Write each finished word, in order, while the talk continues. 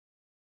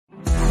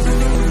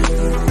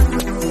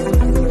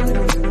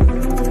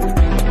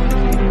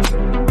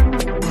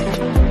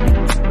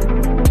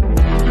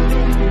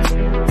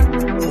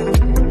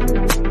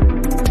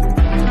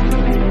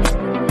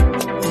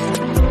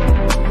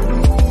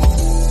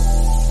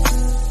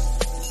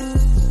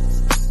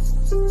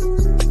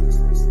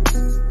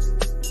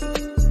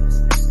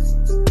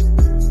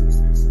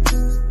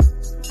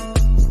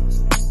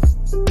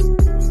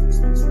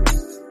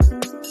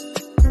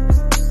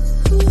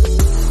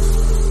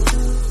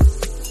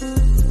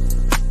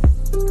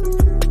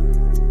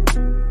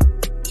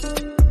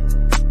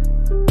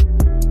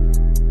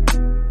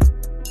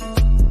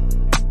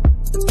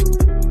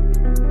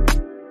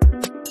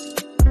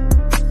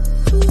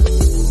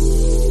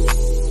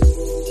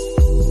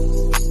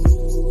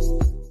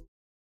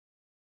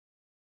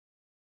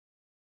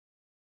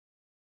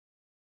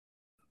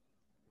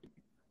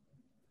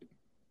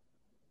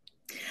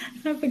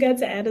I forgot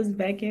to add us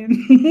back in.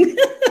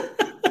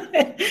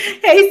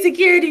 Hey,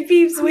 security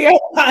peeps, we are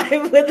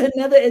live with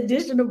another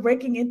edition of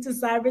Breaking into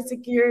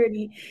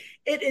Cybersecurity.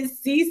 It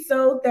is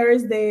CISO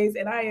Thursdays,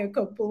 and I am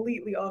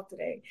completely off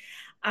today.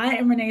 I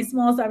am Renee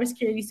Small,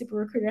 cybersecurity super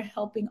recruiter,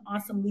 helping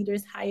awesome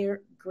leaders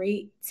hire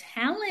great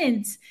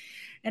talent.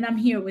 And I'm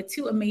here with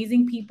two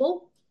amazing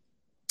people.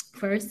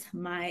 First,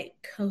 my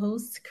co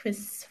host,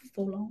 Chris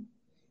Folon.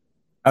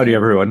 Howdy,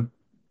 everyone.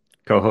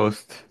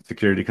 Co-host,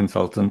 security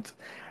consultant,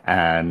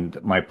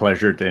 and my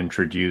pleasure to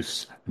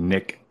introduce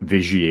Nick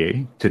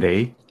Vigier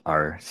today,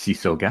 our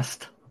CISO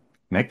guest.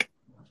 Nick.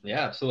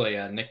 Yeah, absolutely.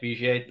 Nick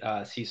Vigier,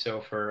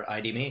 CISO for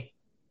ID.me.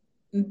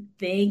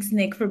 Thanks,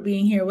 Nick, for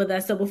being here with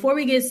us. So before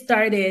we get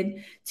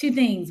started, two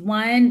things.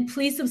 One,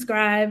 please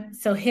subscribe.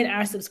 So hit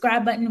our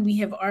subscribe button. We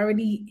have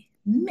already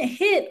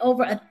hit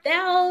over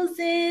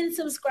 1,000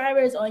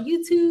 subscribers on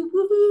YouTube.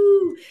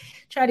 Woohoo!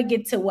 Try to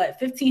get to what,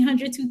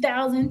 1,500,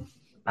 2,000?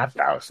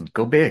 1,000.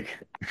 Go big.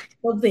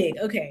 Go big.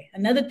 Okay,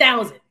 another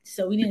 1,000.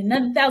 So we need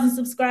another 1,000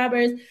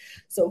 subscribers.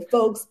 So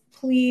folks,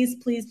 please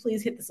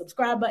hit the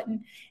subscribe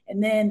button.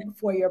 And then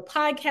for your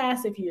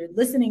podcast, if you're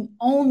listening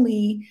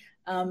only,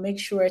 make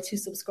sure to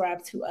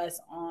subscribe to us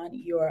on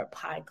your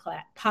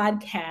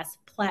podcast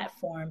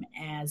platform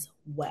as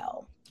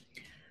well.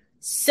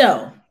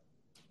 So,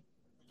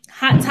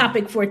 hot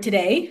topic for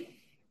today.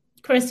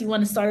 Chris, you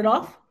want to start it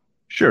off?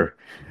 Sure.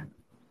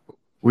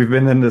 We've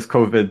been in this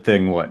COVID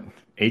thing,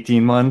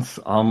 18 months,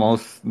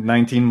 almost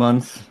 19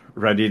 months,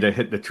 ready to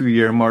hit the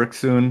 2-year mark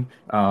soon.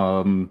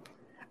 How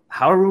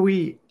are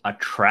we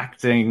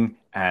attracting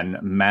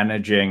and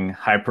managing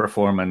high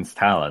performance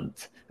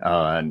talent?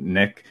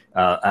 Nick,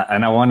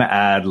 and I want to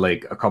add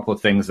like a couple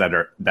of things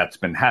that's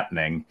been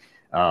happening.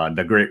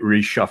 The great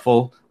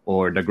reshuffle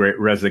or the great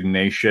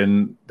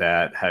resignation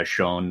that has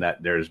shown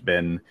that there's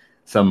been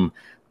some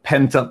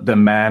pent up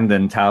demand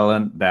and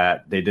talent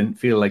that they didn't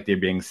feel like they're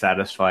being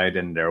satisfied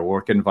in their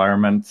work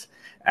environment.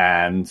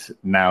 And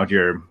now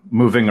you're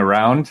moving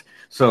around.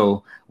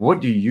 So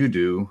what do you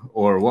do,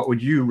 or what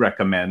would you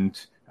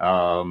recommend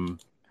around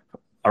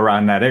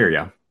that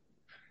area?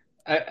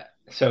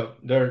 So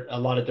there are a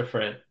lot of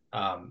different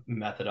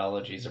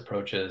methodologies,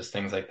 approaches,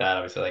 things like that.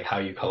 Obviously, like how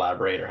you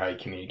collaborate or how you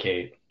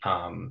communicate.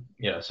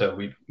 So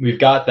we've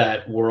got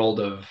that world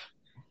of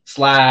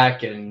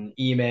Slack and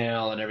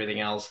email and everything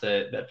else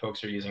that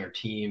folks are using, or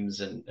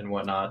Teams and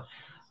whatnot.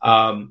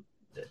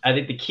 I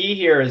think the key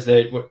here is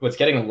that what's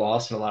getting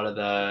lost in a lot of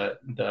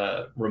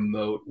the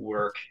remote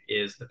work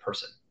is the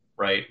person,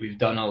 right? We've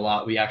done a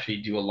lot. We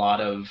actually do a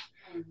lot of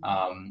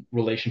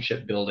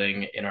relationship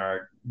building in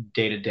our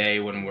day to day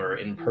when we're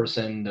in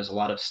person. There's a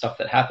lot of stuff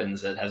that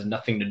happens that has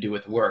nothing to do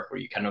with work, where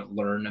you kind of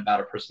learn about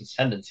a person's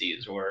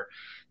tendencies, or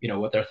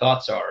what their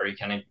thoughts are. You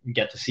kind of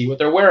get to see what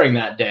they're wearing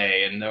that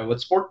day and what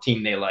sport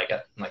team they like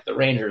the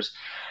Rangers.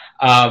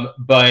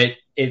 But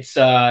it's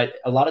a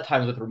lot of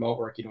times with remote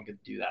work, you don't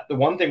get to do that. The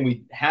one thing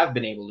we have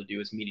been able to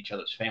do is meet each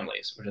other's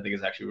families, which I think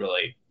is actually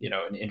really,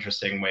 an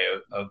interesting way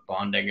of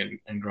bonding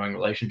and growing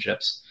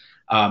relationships.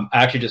 I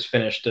actually just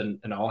finished an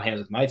all hands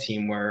with my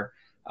team where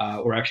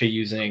we're actually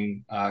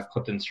using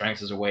Clifton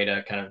Strengths as a way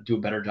to kind of do a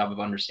better job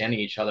of understanding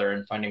each other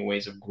and finding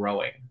ways of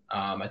growing.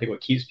 I think what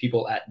keeps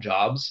people at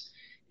jobs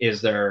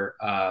is their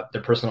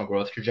personal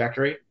growth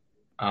trajectory.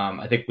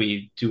 I think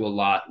we do a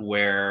lot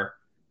where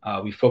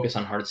we focus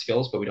on hard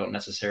skills, but we don't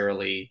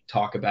necessarily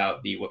talk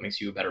about what makes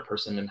you a better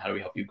person and how do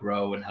we help you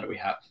grow and how do we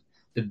have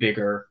the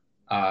bigger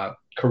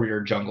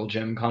career jungle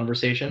gym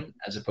conversation,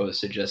 as opposed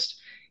to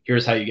just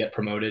here's how you get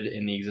promoted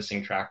in the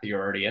existing track that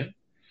you're already in.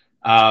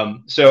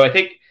 So I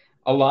think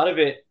a lot of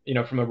it,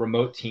 from a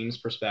remote teams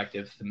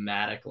perspective,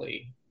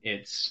 thematically,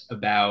 it's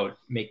about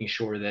making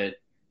sure that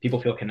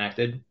people feel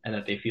connected and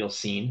that they feel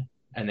seen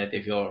and that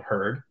they feel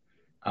heard.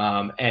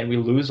 And we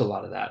lose a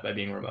lot of that by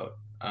being remote.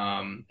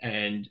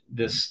 And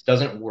this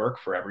doesn't work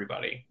for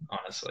everybody,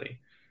 honestly.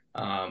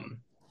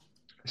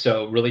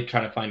 So really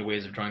trying to find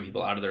ways of drawing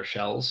people out of their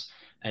shells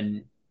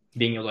and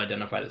being able to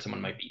identify that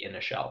someone might be in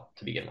a shell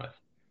to begin with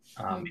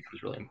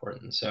becomes really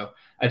important. So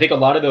I think a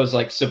lot of those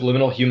like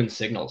subliminal human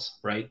signals,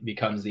 right,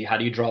 becomes how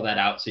do you draw that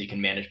out so you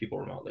can manage people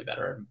remotely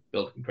better and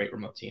build great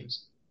remote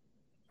teams.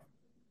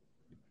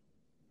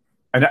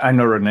 I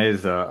know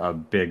Renee's a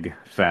big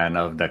fan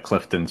of the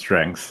Clifton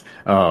Strengths.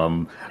 I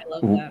love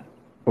that.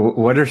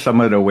 What are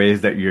some of the ways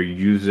that you're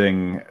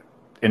using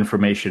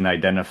information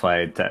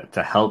identified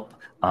to help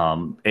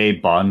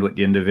bond with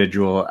the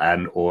individual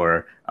and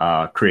or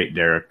create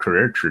their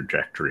career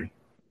trajectory?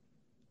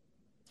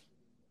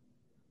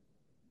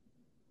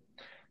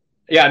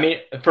 Yeah, I mean,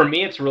 for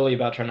me, it's really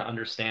about trying to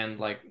understand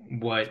like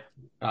what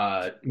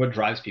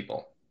drives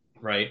people,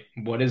 right?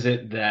 What is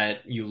it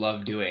that you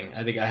love doing?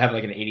 I think I have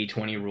like an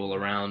 80-20 rule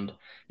around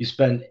you should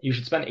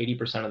spend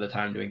 80% of the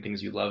time doing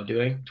things you love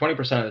doing. 20%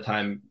 of the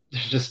time,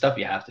 there's just stuff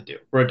you have to do.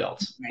 We're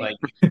adults. Right.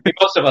 Like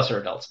most of us are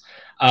adults.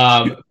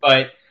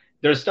 But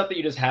there's stuff that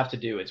you just have to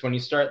do. It's when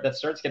that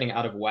starts getting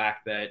out of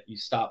whack that you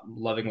stop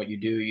loving what you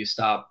do. You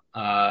start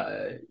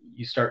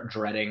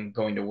dreading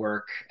going to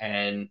work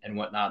and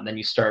whatnot. And then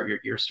your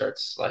ear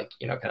starts like,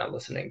 kind of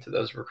listening to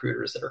those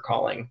recruiters that are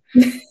calling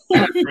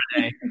every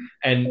day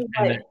and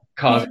then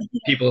cause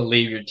people to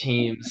leave your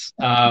teams.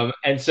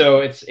 And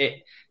so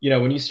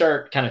when you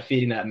start kind of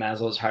feeding that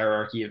Maslow's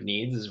hierarchy of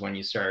needs is when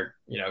you start,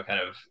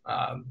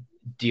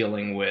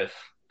 dealing with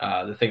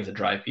the things that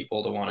drive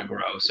people to want to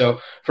grow. So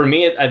for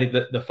me, I think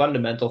the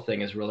fundamental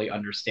thing is really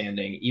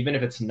understanding, even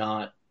if it's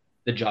not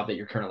the job that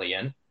you're currently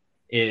in,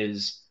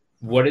 is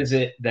what is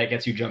it that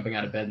gets you jumping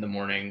out of bed in the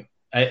morning?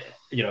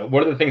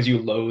 What are the things you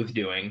loathe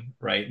doing,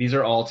 right? These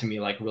are all to me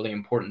like really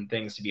important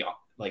things to be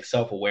like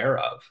self-aware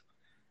of,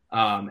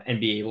 and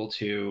be able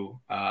to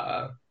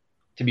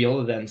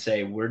then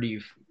say, where do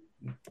you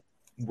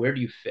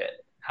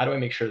fit? How do I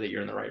make sure that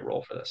you're in the right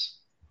role for this?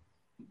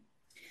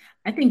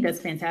 I think that's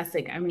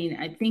fantastic. I mean,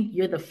 I think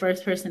you're the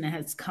first person that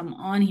has come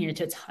on here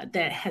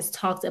that has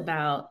talked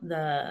about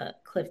the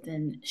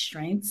Clifton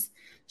Strengths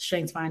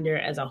Finder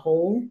as a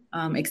whole,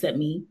 except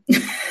me.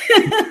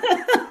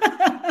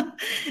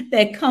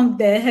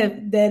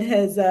 that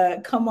has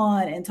come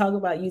on and talk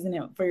about using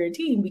it for your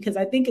team, because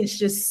I think it's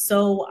just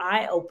so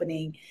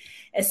eye-opening,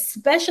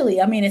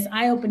 especially, I mean, it's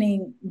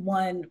eye-opening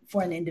one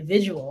for an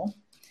individual.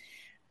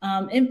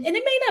 And it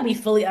may not be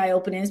fully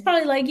eye-opening. It's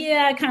probably like,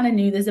 yeah, I kind of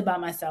knew this about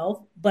myself,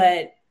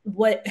 but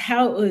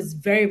how it was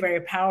very,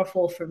 very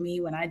powerful for me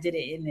when I did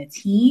it in a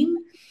team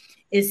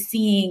is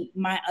seeing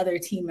my other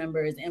team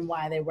members and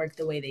why they worked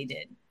the way they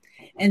did.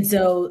 And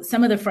so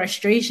some of the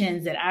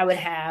frustrations that I would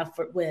have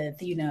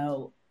with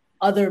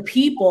other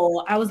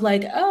people, I was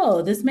like,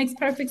 oh, this makes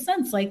perfect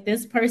sense. Like,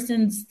 this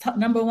person's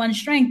number one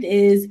strength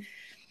is,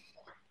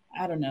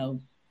 I don't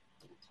know,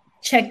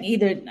 I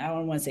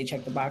don't want to say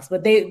check the box,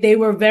 but they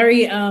were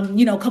very,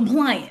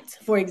 compliant,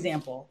 for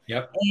example.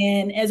 Yep.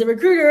 And as a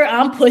recruiter,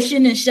 I'm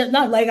pushing and shutting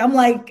up. Like, I'm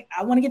like,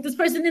 I want to get this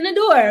person in the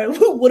door.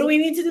 What do we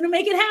need to do to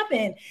make it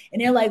happen?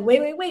 And they're like,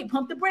 wait,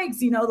 pump the brakes.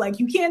 Like,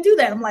 you can't do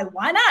that. I'm like,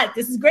 why not?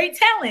 This is great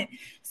talent.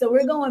 So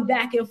we're going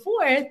back and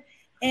forth.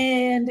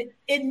 And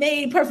it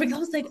made perfect. I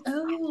was like,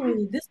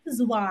 oh, this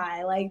is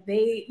why. Like,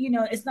 they,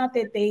 it's not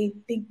that they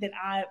think that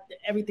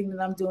everything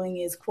that I'm doing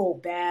is,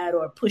 quote, bad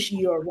or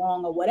pushy or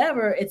wrong or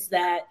whatever. It's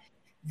that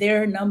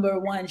their number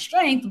one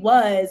strength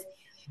was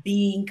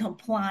being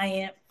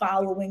compliant,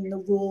 following the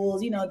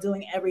rules,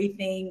 doing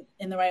everything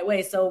in the right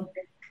way. So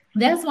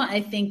that's why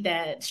I think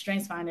that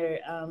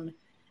StrengthsFinder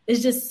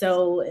is just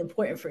so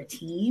important for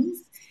teams.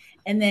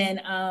 And then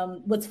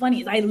what's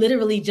funny is I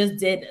literally just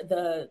did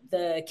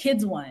the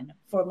kids one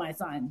for my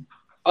son.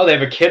 Oh, they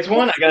have a kids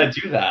one? I got to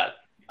do that.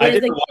 I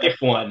did the wife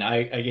one.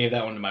 I gave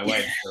that one to my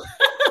wife. So.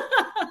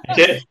 I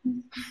did.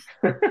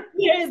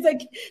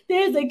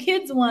 There's a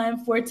kids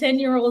one for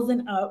 10-year-olds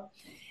and up.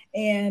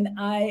 And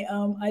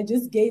I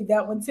just gave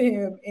that one to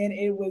him, and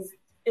it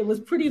was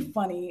pretty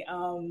funny.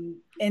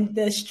 And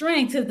the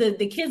strengths of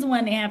the kids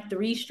one, they have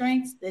 3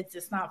 strengths. It's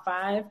just not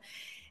 5.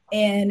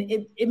 And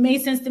it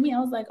made sense to me. I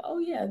was like, oh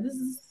yeah, this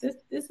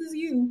is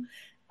you.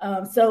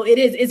 So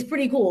it's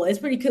pretty cool. It's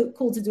pretty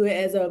cool to do it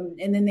as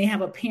and then they have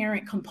a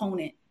parent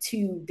component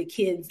to the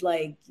kids.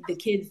 Like, the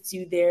kids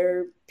do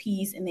their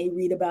piece and they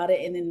read about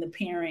it, and then the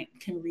parent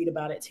can read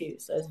about it too.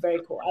 So it's very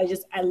cool. I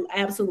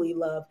absolutely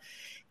love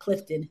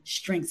Clifton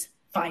Strengths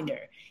Finder.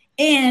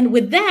 And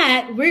with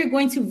that, we're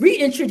going to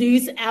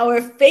reintroduce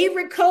our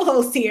favorite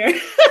co-host here.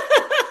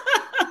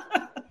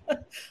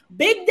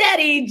 Big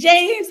Daddy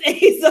James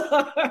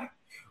Azar.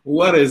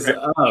 What is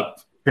up?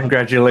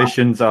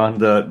 Congratulations on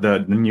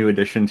the new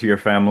addition to your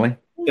family.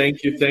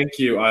 Thank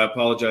you. I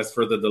apologize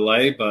for the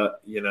delay,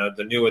 but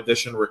the new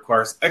addition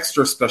requires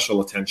extra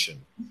special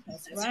attention.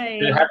 That's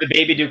right. Have the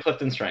baby do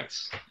Clifton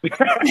Strengths.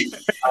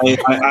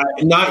 I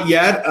not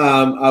yet.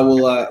 I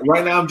will.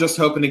 Right now, I'm just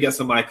hoping to get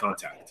some eye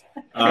contact.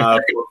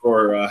 The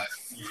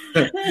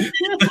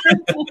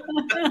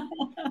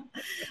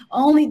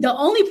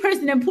only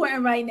person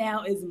important right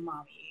now is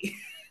mommy.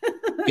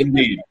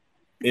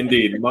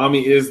 Indeed.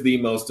 Mommy is the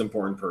most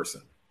important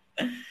person.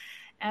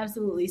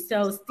 Absolutely.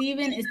 So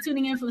Steven is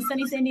tuning in from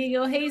sunny San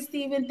Diego. Hey,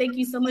 Steven, thank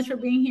you so much for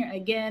being here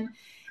again.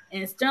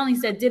 And Sterling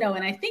said ditto.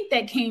 And I think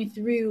that came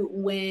through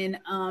when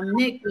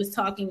Nick was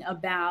talking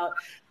about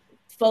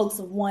folks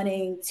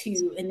wanting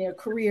to, in their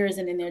careers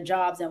and in their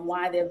jobs, and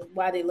why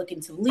they're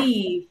looking to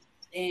leave.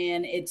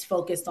 And it's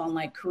focused on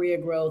like career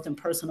growth and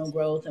personal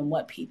growth and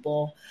what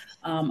people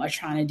are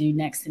trying to do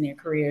next in their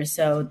career.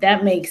 So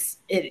that makes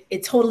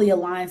it totally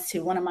aligns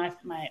to one of my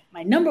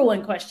number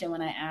one question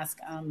when I ask,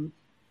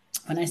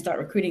 when I start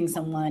recruiting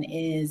someone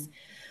is,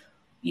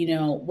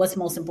 what's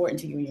most important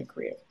to you in your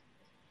career?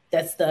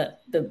 That's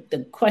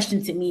the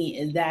question to me.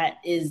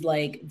 Is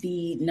like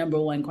the number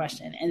one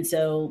question. And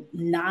so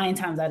 9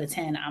 times out of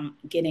 10, I'm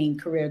getting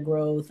career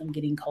growth, I'm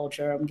getting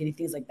culture, I'm getting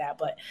things like that.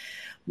 But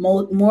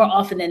more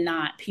often than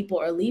not, people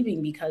are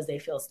leaving because they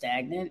feel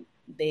stagnant,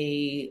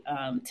 They,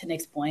 to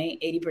Nick's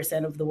point,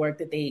 80% of the work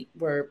that they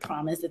were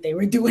promised that they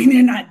were doing,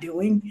 they're not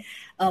doing,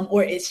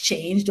 or it's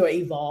changed or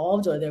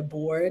evolved, or they're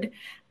bored.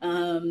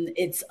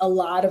 It's a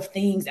lot of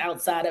things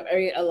outside of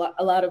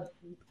a lot of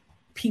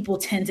people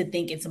tend to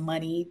think it's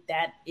money.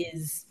 That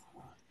is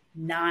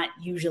not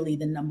usually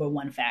the number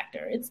one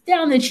factor. It's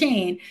down the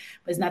chain,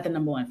 but it's not the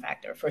number one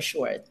factor for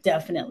sure.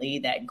 Definitely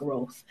that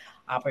growth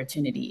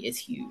opportunity is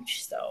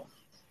huge. So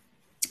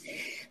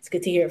it's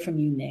good to hear it from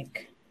you,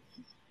 Nick.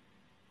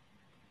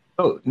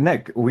 Oh,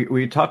 Nick,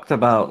 we talked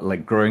about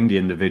like growing the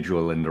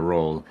individual in the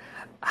role.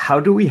 How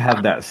do we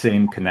have that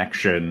same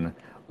connection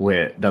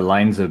with the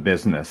lines of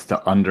business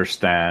to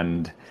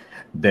understand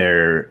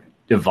their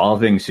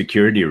evolving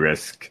security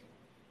risk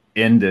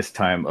in this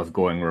time of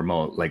going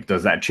remote? Like,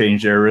 does that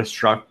change their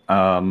risk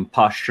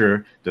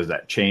posture? Does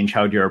that change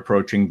how you're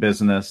approaching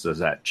business? Does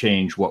that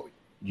change what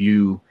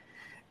you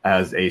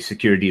as a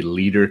security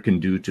leader can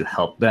do to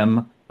help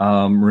them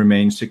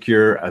remain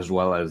secure, as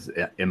well as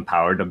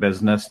empower the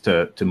business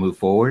to move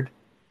forward?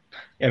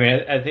 I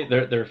mean, I think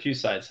there are a few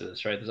sides to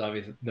this, right?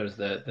 There's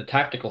the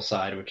tactical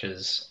side, which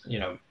is,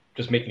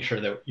 just making sure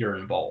that you're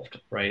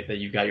involved, right? That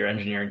you've got your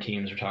engineering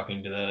teams are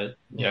talking to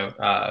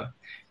the,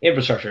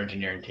 infrastructure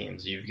engineering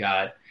teams. You've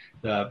got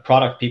the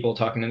product people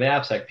talking to the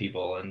AppSec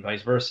people, and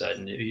vice versa.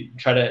 And you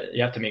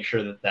have to make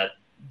sure that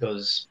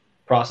those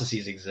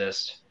processes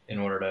exist in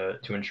order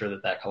to ensure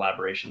that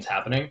collaboration is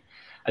happening.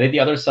 I think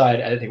the other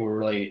side, I think we're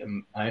really,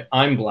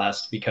 I'm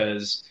blessed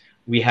because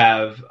we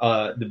have,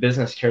 the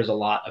business cares a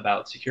lot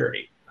about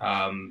security.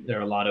 There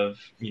are a lot of,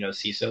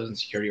 CISOs and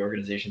security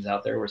organizations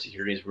out there where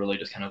security is really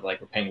just kind of like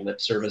we're paying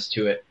lip service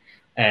to it.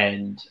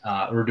 And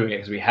we're doing it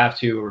because we have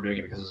to. We're doing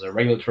it because it's a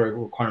regulatory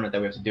requirement that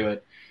we have to do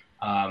it.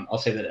 I'll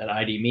say that at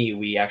ID.me,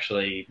 we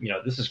actually,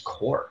 this is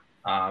core.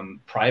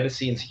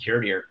 Privacy and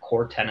security are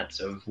core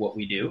tenets of what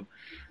we do.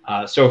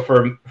 So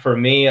for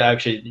me, I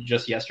actually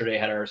just yesterday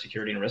had our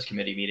security and risk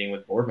committee meeting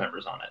with board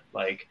members on it.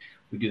 Like,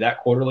 we do that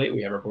quarterly.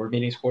 We have our board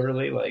meetings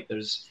quarterly. Like,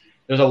 there's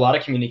a lot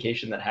of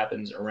communication that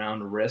happens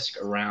around risk,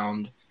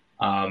 around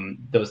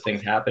those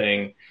things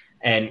happening,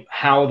 and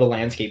how the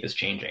landscape is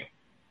changing,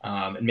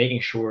 and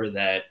making sure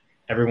that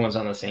everyone's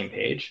on the same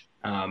page,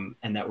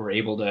 and that we're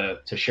able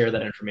to share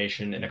that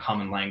information in a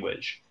common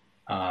language.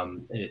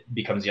 It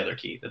becomes the other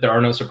key, that there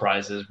are no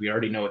surprises. We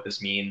already know what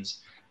this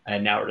means.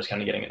 And now we're just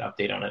kind of getting an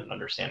update on it and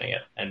understanding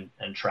it and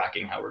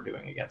tracking how we're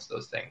doing against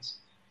those things.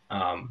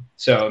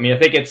 So, I mean, I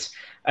think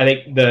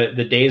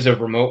the days of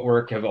remote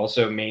work have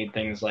also made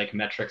things like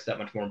metrics that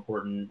much more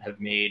important, have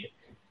made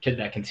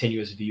that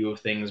continuous view of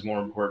things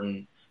more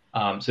important,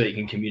 so that you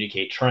can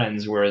communicate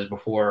trends. Whereas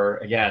before,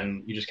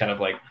 again, you just kind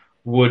of like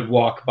would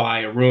walk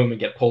by a room and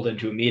get pulled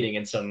into a meeting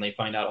and suddenly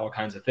find out all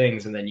kinds of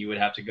things. And then you would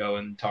have to go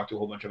and talk to a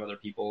whole bunch of other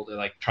people to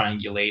like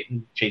triangulate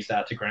and chase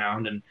that to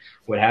ground and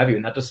what have you.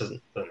 And that just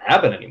doesn't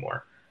happen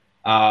anymore.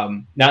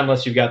 Not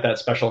unless you've got that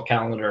special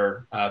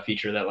calendar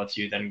feature that lets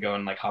you then go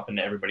and like hop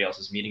into everybody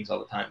else's meetings all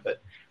the time.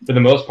 But for the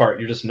most part,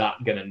 you're just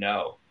not going to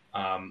know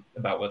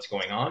about what's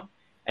going on.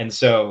 And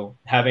so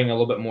having a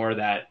little bit more of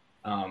that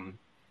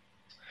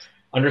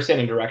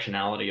understanding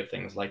directionality of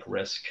things like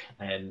risk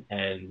and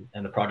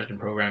the project and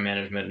program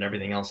management and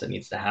everything else that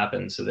needs to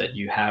happen, so that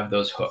you have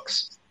those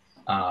hooks,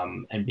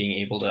 and being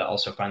able to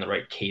also find the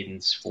right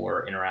cadence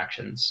for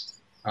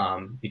interactions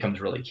becomes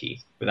really key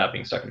without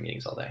being stuck in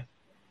meetings all day.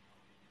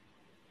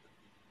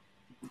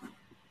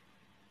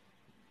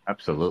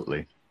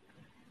 Absolutely.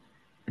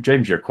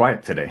 James, you're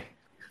quiet today.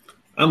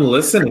 I'm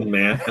listening,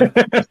 man.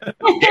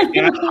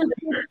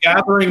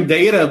 Gathering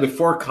data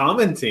before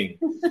commenting.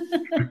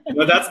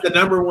 That's the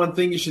number one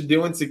thing you should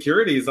do in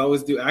security, is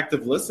always do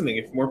active listening.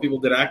 If more people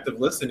did active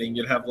listening,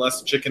 you'd have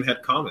less chicken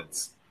head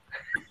comments.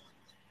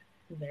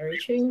 Very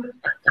true.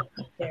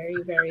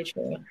 Very, very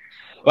true.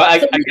 Well, I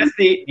guess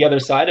the other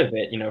side of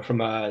it,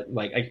 from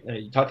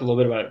you talked a little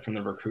bit about it from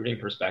the recruiting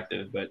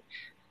perspective, but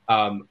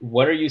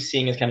what are you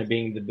seeing as kind of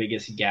being the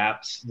biggest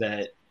gaps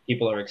that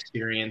people are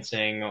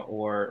experiencing,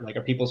 or like,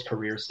 are people's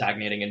careers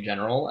stagnating in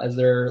general as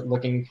they're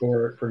looking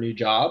for new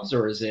jobs,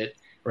 or as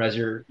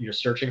you're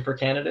searching for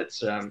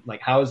candidates?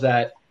 Like, how is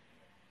that?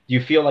 Do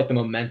you feel like the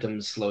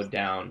momentum slowed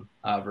down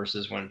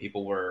versus when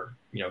people were,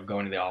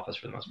 going to the office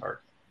for the most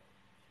part?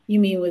 You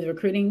mean with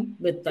recruiting,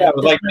 with the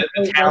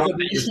talent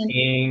that you're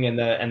seeing and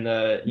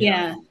the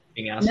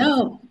being asked?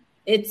 No,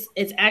 it's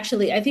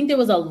actually, I think there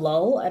was a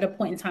lull at a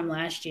point in time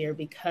last year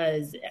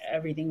because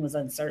everything was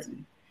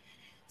uncertain.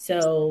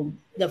 So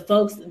the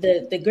folks,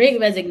 the Great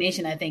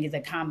Resignation, I think, is a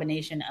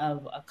combination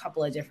of a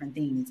couple of different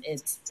things.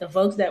 It's the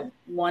folks that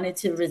wanted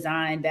to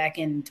resign back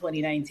in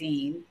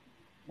 2019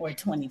 or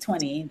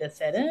 2020 that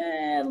said,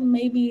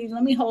 maybe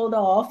let me hold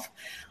off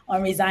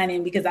on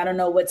resigning because I don't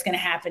know what's going to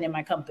happen in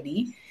my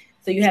company.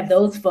 So you have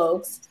those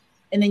folks.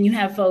 And then you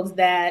have folks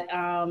that,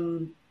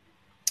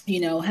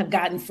 have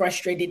gotten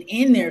frustrated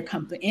in their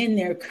company, in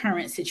their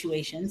current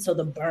situation. So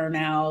the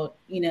burnout,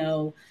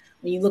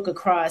 when you look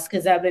across,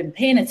 because I've been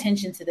paying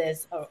attention to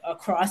this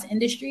across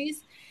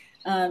industries,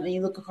 And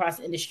you look across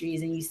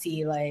industries and you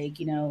see like,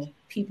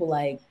 people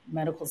like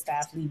medical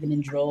staff leaving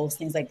in droves,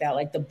 things like that.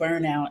 Like the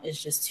burnout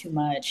is just too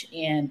much.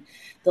 And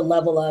the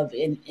level of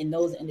in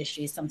those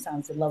industries,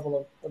 sometimes the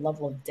level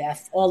of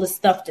death, all the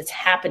stuff that's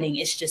happening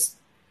is just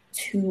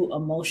too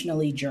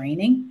emotionally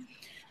draining.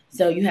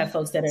 So you have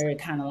folks that are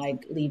kind of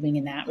like leaving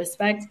in that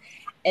respect.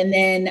 And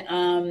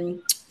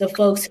then the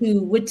folks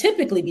who would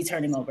typically be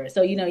turning over.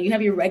 So, you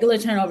have your regular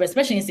turnover,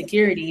 especially in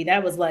security.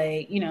 That was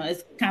like,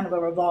 it's kind of a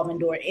revolving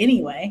door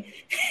anyway.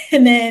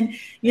 And then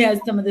you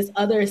have some of this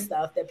other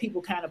stuff that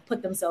people kind of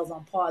put themselves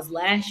on pause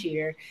last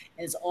year,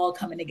 and it's all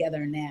coming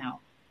together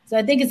now. So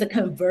I think it's a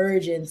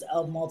convergence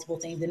of multiple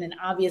things. And then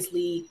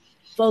obviously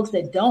folks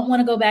that don't want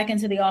to go back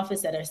into the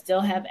office, that are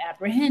still have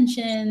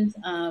apprehensions.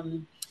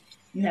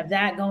 You have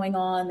that going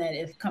on, that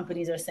if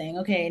companies are saying,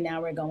 okay,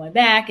 now we're going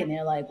back, and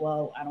they're like,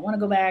 well, I don't want to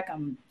go back.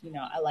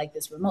 I like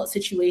this remote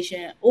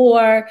situation,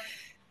 or,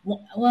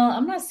 well,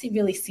 I'm not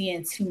really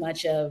seeing too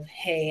much of,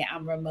 hey,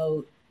 I'm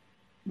remote.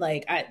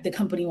 Like the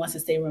company wants to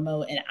stay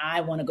remote and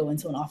I want to go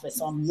into an office.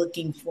 So I'm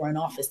looking for an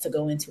office to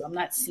go into. I'm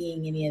not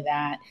seeing any of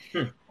that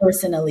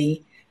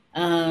personally.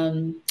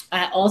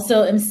 I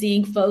also am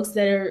seeing folks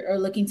that are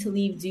looking to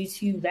leave due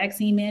to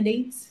vaccine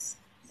mandates.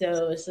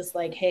 So it's just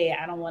like, hey,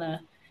 I don't want to,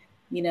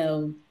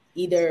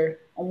 either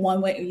on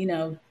one way,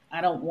 I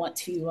don't want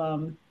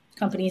to,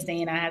 companies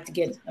saying I have to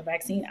get a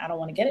vaccine. I don't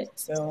want to get it.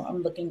 So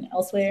I'm looking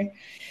elsewhere.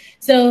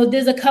 So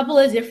there's a couple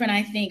of different,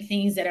 I think,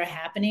 things that are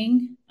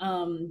happening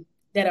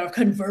that are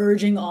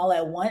converging all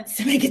at once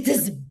to make it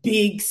this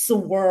big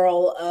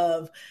swirl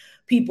of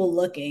people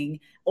looking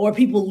or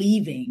people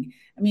leaving.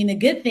 I mean, the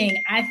good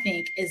thing, I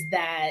think, is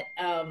that,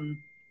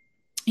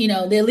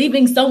 they're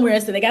leaving somewhere,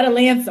 so they got to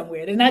land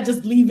somewhere. They're not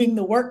just leaving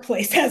the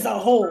workplace as a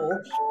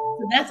whole.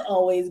 So that's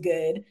always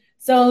good.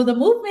 So the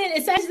movement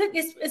is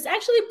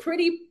actually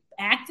pretty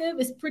active.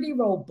 It's pretty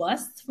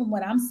robust from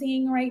what I'm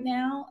seeing right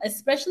now,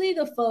 especially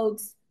the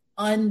folks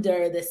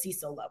under the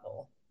CISO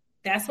level.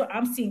 That's what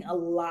I'm seeing, a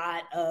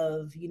lot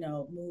of,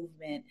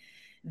 movement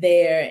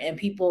there, and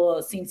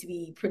people seem to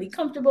be pretty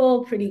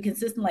comfortable, pretty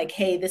consistent. Like,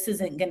 hey,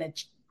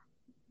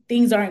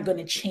 things aren't going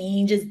to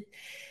change.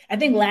 I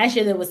think last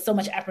year there was so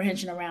much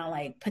apprehension around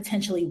like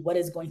potentially what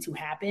is going to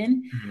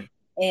happen. Mm-hmm.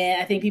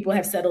 And I think people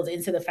have settled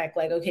into the fact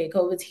like, okay,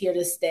 COVID's here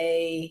to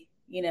stay,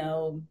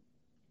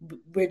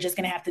 we're just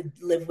going to have to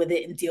live with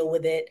it and deal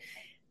with it.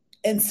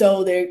 And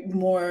so they're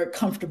more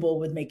comfortable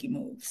with making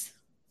moves.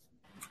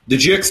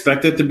 Did you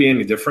expect it to be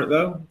any different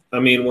though?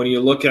 I mean, when you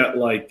look at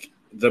like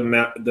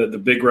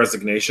the big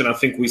resignation, I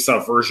think we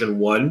saw version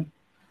 1.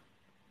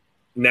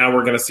 Now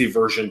we're going to see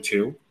version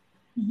 2.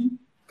 Mm-hmm.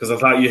 Because I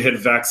thought you hit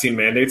vaccine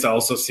mandates. I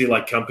also see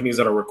like companies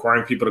that are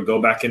requiring people to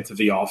go back into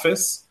the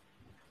office,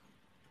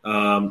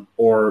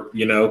 or,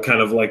 kind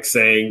of like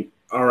saying,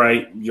 all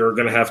right, you're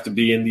going to have to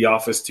be in the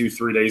office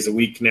 2-3 days a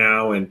week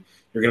now, and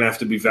you're going to have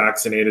to be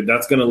vaccinated.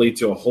 That's going to lead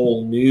to a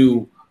whole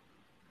new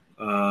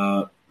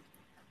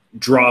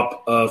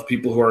drop of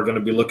people who are going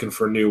to be looking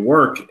for new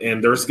work.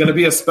 And there's going to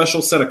be a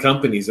special set of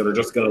companies that are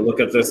just going to look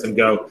at this and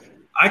go,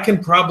 I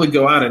can probably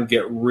go out and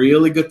get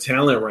really good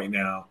talent right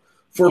now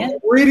for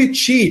pretty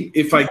cheap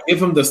if I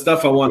give them the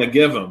stuff I want to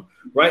give them,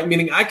 right?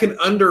 Meaning I can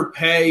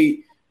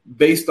underpay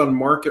based on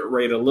market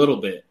rate a little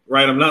bit,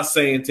 right? I'm not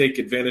saying take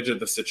advantage of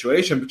the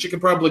situation, but you can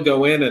probably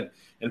go in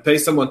and pay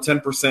someone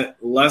 10%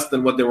 less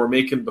than what they were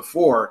making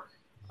before,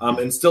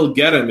 and still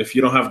get them if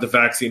you don't have the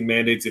vaccine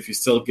mandates, if you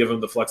still give them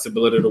the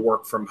flexibility to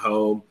work from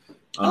home.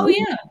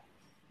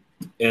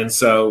 And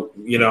so,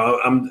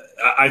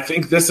 I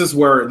think this is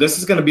going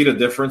to be the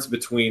difference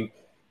between,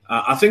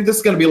 I think this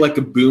is going to be like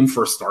a boom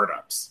for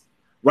startups.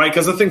 Right,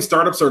 because I think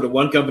startups are the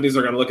one companies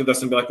are going to look at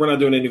this and be like, we're not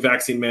doing any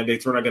vaccine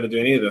mandates. We're not going to do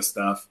any of this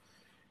stuff.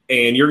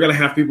 And you're going to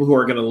have people who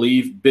are going to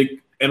leave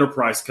big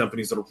enterprise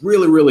companies that are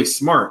really, really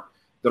smart,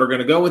 that are going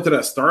to go into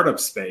that startup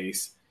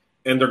space.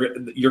 And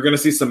you're going to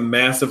see some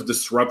massive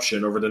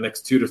disruption over the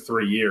next 2 to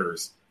 3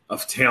 years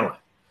of talent,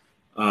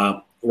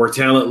 where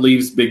talent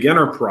leaves big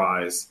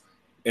enterprise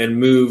and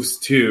moves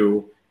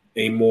to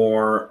a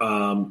more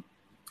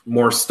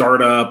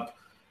startup,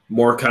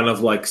 more kind of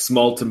like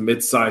small to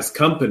mid-sized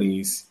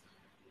companies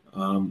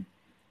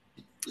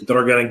that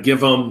are going to give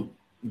them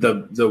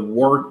the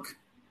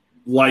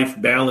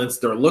work-life balance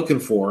they're looking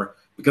for,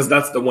 because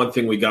that's the one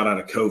thing we got out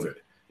of COVID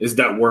is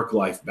that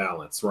work-life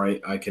balance, right?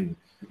 I can,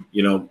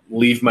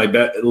 leave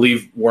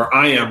where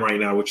I am right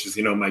now, which is,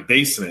 my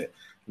basement,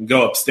 and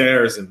go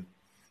upstairs and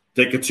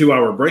take a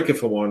 2-hour break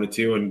if I wanted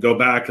to and go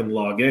back and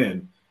log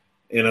in.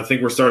 And I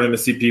think we're starting to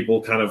see people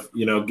kind of,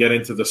 get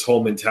into this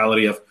whole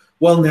mentality of,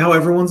 well, now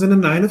everyone's in a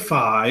 9 to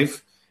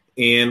 5.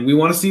 And we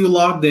want to see you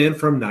logged in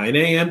from 9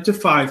 a.m. to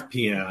 5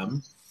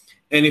 p.m.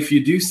 And if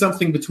you do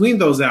something between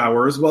those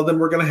hours, well, then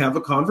we're going to have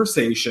a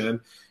conversation,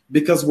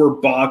 because we're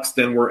boxed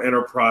and we're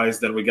enterprise.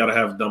 Then we got to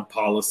have dumb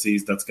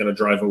policies that's going to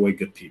drive away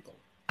good people.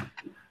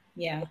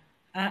 Yeah,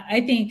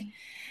 I think,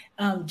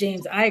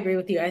 James, I agree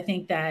with you. I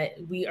think that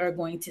we are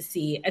going to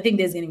see, I think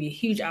there's going to be a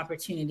huge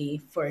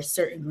opportunity for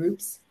certain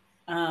groups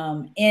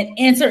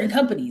and certain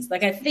companies.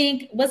 Like I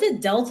think, was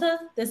it Delta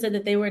that said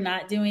that they were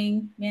not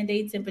doing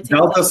mandates in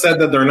particular? Delta said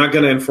that they're not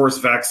going to enforce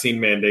vaccine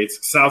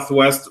mandates.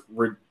 Southwest,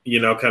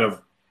 kind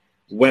of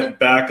went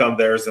back on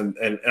theirs,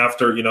 and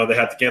after, they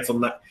had to cancel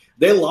that,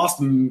 they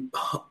lost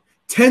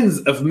tens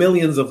of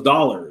millions of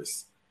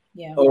dollars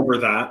over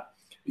that.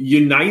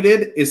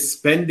 United is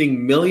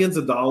spending millions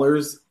of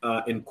dollars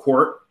in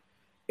court,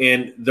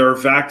 and their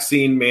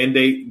vaccine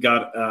mandate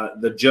got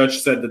the judge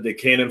said that they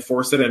can't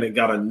enforce it, and it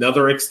got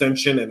another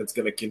extension, and it's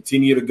going to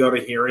continue to go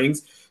to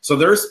hearings. So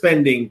they're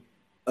spending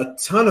a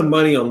ton of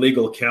money on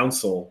legal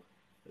counsel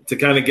to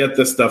kind of get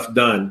this stuff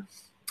done.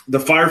 The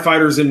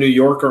firefighters in New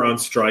York are on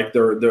strike.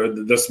 They're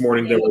this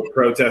morning they were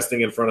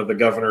protesting in front of the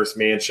governor's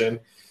mansion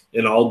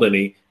in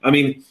Albany. I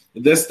mean,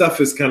 this stuff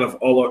is kind of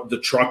all the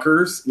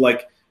truckers.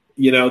 Like,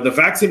 the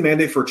vaccine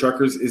mandate for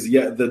truckers is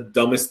yet the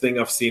dumbest thing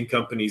I've seen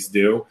companies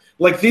do.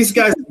 Like, these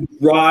guys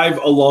drive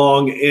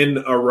along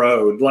in a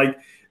road. Like,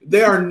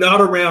 they are not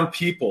around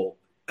people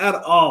at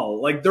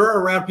all. Like, they're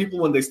around people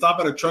when they stop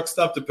at a truck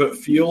stop to put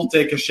fuel,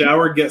 take a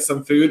shower, get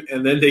some food,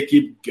 and then they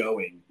keep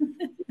going.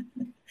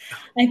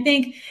 I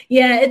think,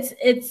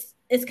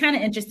 it's kind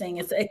of interesting.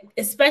 It's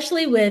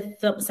especially with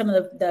some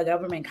of the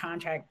government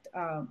contract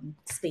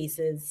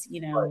spaces,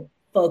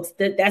 folks,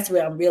 that's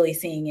where I'm really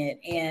seeing it.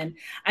 And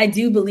I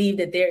do believe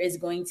that there is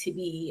going to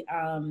be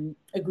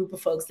a group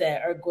of folks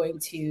that are going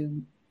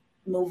to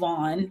move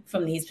on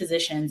from these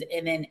positions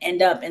and then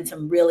end up in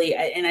some really,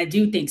 and I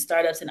do think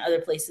startups and other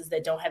places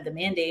that don't have the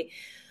mandate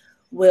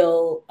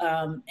will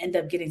end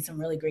up getting some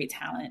really great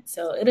talent.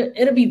 So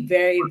it'll be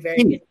very,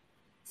 very good.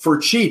 For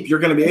cheap, you're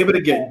going to be able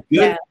to get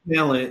good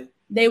talent.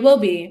 They will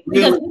be,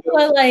 because people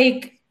are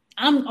like,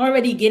 I'm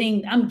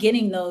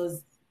getting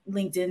those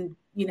LinkedIn,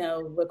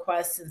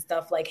 requests and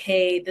stuff like,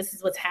 hey, this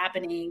is what's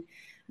happening.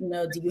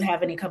 Do you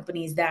have any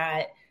companies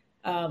that,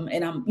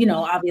 and I'm,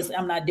 obviously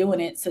I'm not doing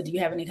it. So do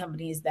you have any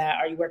companies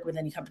are you working with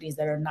any companies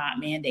that are not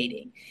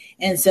mandating?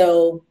 And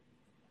so,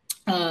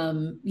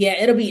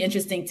 it'll be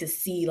interesting to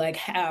see like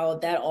how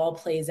that all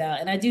plays out.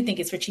 And I do think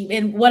it's for cheap.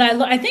 And what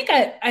I think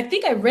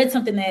I read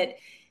something that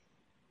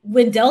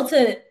when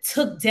Delta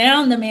took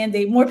down the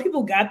mandate, more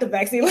people got the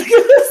vaccine. Like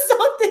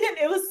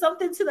it was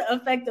something to the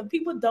effect of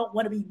people don't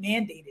want to be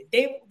mandated.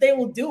 They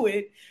will do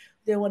it.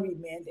 They want to be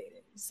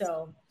mandated.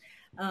 So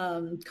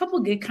a couple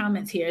of good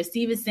comments here.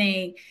 Steve is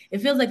saying,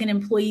 it feels like an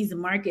employee's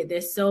market.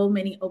 There's so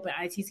many open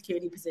IT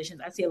security positions.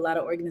 I see a lot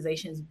of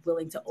organizations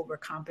willing to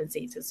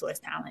overcompensate to source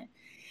talent.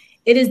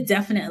 It is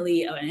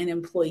definitely an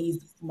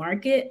employee's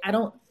market. I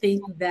don't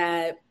think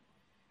that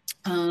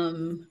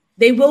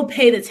they will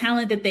pay the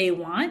talent that they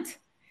want.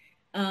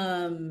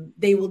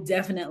 They will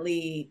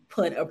definitely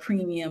put a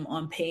premium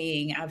on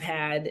paying. I've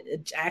had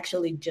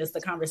actually just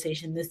a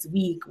conversation this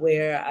week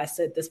where I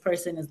said this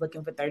person is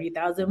looking for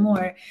 30,000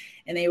 more,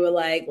 and they were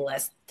like,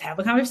 let's have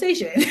a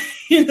conversation.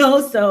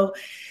 So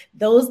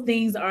those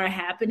things are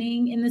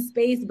happening in the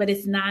space, but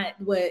it's not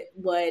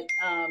what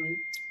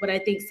I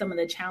think some of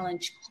the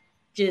challenges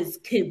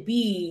could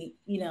be.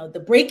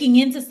 The breaking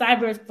into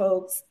cyber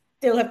folks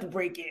still have to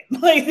break in.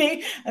 Like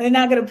they're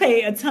not going to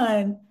pay a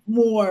ton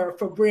more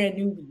for brand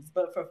newbies,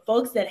 but for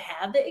folks that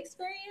have the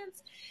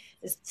experience,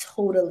 it's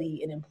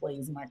totally an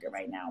employee's market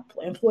right now.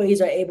 Employees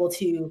are able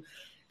to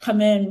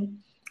come in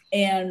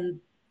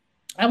and,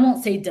 I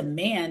won't say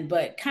demand,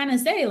 but kind of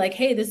say like,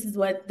 hey, this is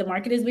what the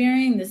market is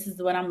bearing. This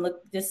is what I'm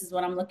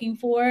looking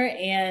for.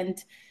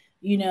 And,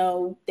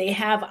 they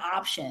have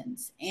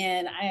options.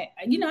 And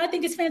I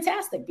think it's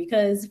fantastic,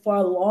 because for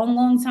a long,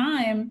 long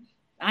time,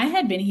 I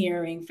had been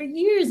hearing for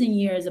years and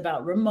years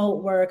about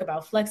remote work,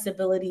 about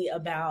flexibility,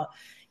 about,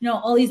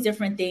 all these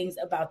different things,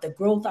 about the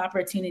growth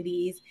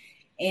opportunities.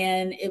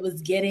 And it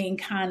was getting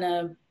kind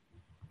of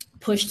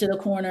pushed to the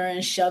corner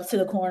and shoved to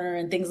the corner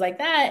and things like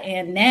that.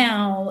 And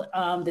now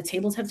the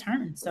tables have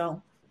turned.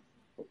 So,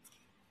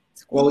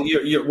 well,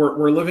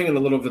 we're living in a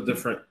little bit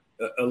different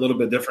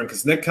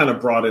because Nick kind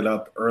of brought it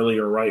up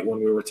earlier, right,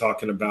 when we were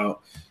talking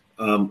about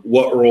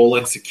what role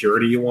in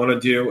security you want to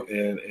do,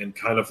 and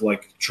kind of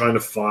like trying to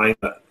find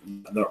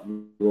that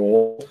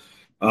role.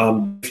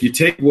 If you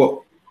take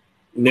what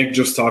Nick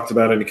just talked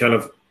about and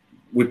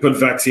we put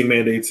vaccine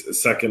mandates a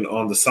second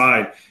on the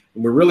side,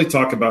 and we really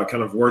talk about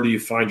kind of where do you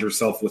find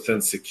yourself within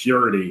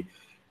security,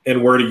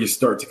 and where do you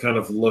start to kind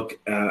of look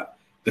at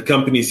the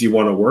companies you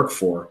want to work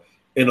for.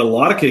 In a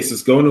lot of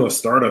cases, going to a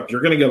startup,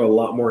 you're going to get a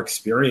lot more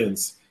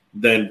experience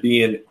than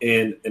being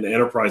in an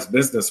enterprise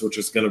business, which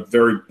is going to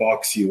very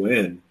box you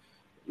in.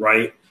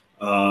 Right.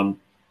 And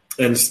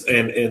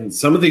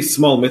some of these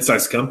small,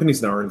 mid-sized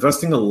companies now are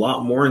investing a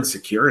lot more in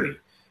security.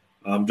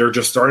 They're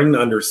just starting to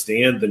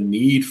understand the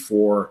need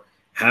for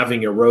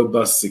having a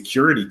robust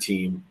security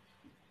team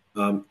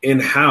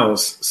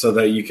in-house so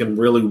that you can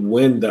really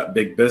win that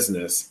big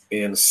business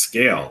and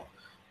scale.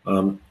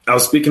 I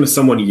was speaking to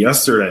someone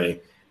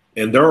yesterday,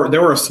 and they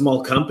were a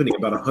small company,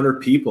 about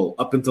 100 people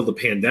up until the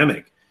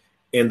pandemic.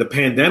 And the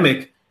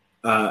pandemic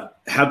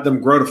had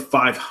them grow to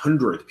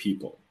 500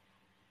 people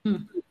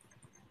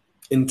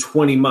in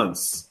 20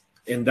 months.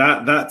 And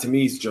that to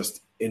me is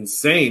just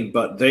insane,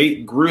 but they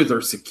grew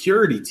their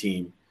security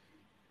team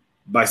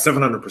by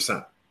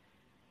 700%.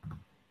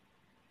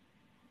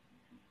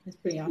 That's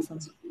pretty awesome.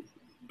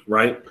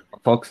 Right?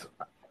 Folks,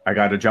 I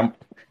got to jump.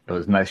 It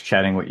was nice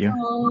chatting with you.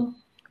 Oh.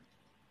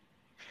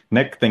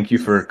 Nick, thank you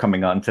for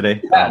coming on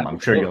today. I'm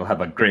sure you'll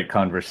have a great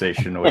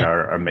conversation with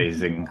our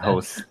amazing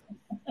hosts.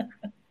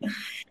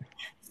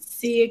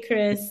 See you,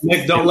 Chris.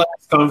 Nick, don't let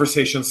this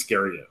conversation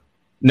scare you.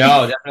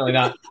 No, definitely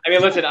not. I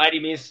mean, listen,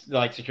 IDME's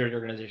like security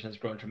organization has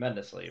grown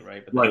tremendously,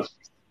 right? But right.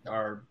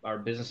 Our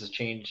business has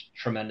changed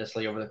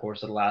tremendously over the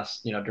course of the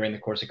last, during the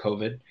course of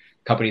COVID.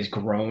 Company's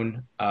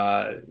grown,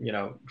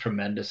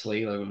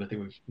 tremendously. I think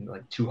we've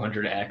like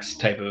 200x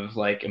type of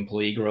like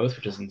employee growth,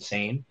 which is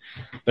insane.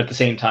 But at the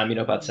same time,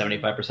 about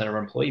 75% of our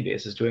employee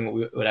base is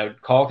doing what I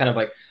would call kind of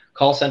like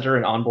call center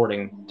and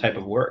onboarding type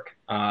of work.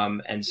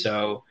 And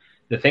so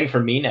the thing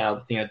for me now,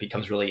 the thing that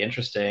becomes really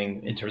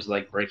interesting in terms of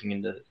like breaking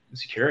into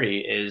security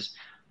is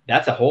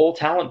that's a whole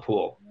talent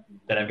pool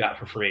that I've got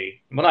for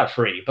free. Well, not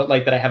free, but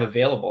like that I have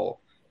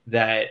available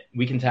that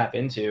we can tap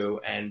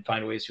into and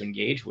find ways to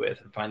engage with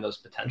and find those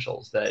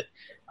potentials that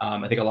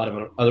I think a lot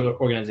of other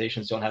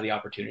organizations don't have the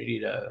opportunity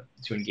to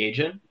engage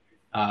in.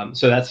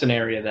 So that's an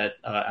area that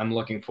I'm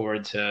looking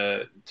forward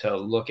to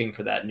looking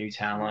for that new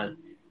talent.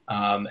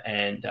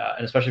 And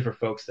especially for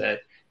folks that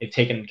they've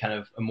taken kind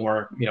of a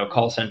more,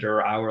 call center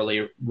or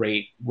hourly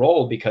rate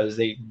role because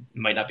they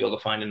might not be able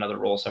to find another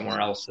role somewhere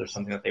else. There's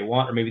something that they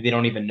want, or maybe they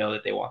don't even know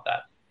that they want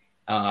that.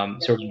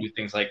 So we do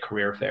things like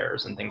career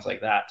fairs and things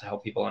like that to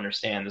help people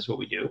understand this is what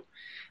we do.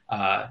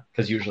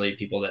 Because usually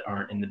people that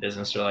aren't in the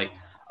business are like,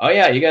 oh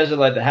yeah, you guys are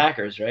like the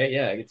hackers, right?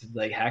 Yeah, I get to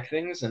like hack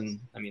things. And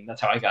I mean, that's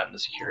how I got into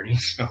security.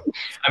 So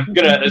I'm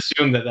going to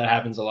assume that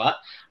happens a lot.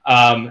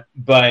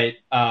 But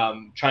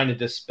trying to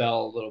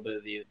dispel a little bit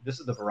of this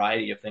is the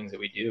variety of things that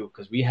we do,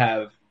 because we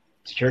have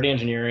security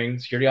engineering,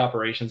 security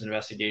operations,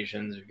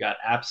 investigations. We've got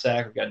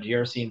AppSec, we've got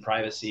GRC and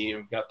privacy,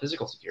 and we've got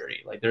physical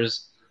security. Like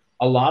there's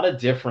a lot of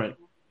different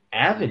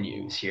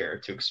avenues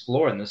here to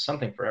explore, and there's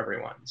something for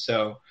everyone.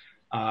 So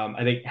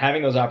I think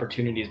having those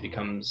opportunities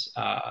becomes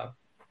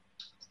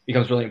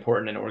really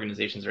important, and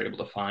organizations are able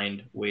to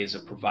find ways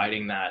of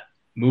providing that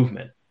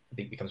movement. I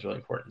think becomes really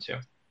important too.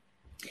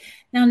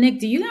 Now, Nick,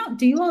 do you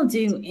all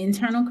do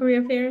internal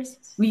career fairs?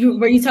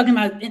 Were you talking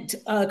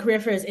about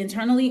career fairs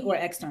internally or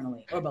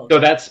externally or both? So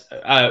that's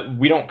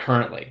we don't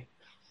currently.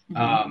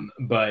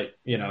 But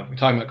we're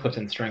talking about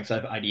Clifton strengths. I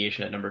have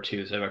ideation at number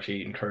 2. So I've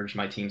actually encouraged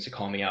my teams to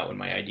call me out when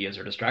my ideas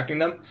are distracting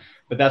them.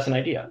 But that's an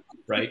idea,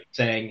 right?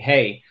 Saying,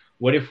 hey,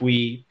 what if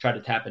we try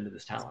to tap into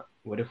this talent?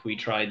 What if we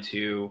tried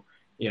to,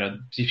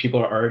 these people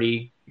are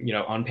already,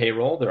 on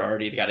payroll. They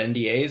got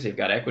NDAs, they've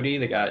got equity,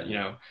 they got,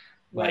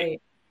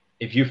 right.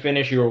 If you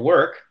finish your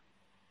work,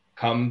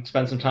 come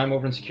spend some time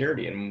over in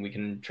security and we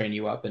can train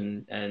you up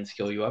and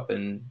skill you up.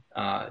 And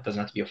it doesn't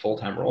have to be a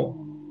full-time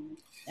role.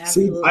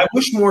 Absolutely. See, I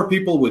wish more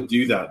people would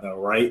do that, though,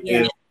 right? Yeah.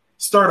 And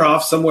start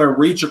off somewhere,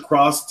 reach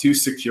across to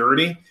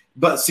security,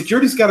 but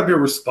security's got to be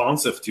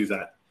responsive to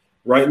that,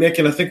 right, Nick?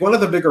 And I think one of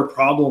the bigger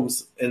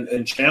problems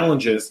and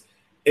challenges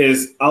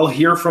is I'll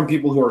hear from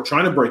people who are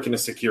trying to break into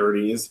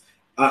security is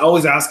I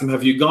always ask them,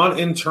 have you gone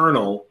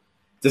internal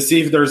to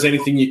see if there's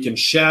anything you can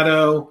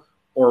shadow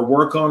or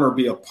work on or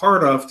be a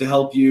part of to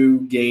help you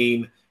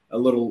gain a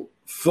little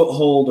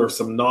foothold or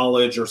some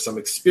knowledge or some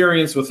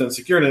experience within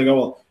security? And they go,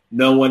 well,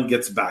 no one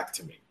gets back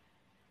to me.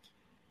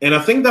 And I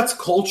think that's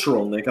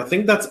cultural, Nick. I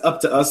think that's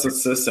up to us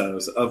as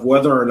CISOs of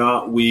whether or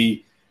not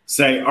we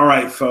say, all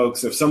right,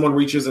 folks, if someone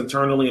reaches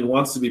internally and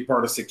wants to be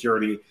part of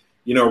security,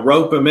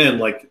 rope them in.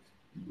 Like,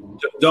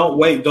 don't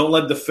wait. Don't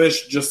let the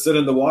fish just sit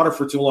in the water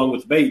for too long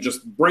with bait.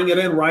 Just bring it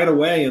in right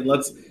away and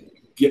let's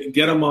get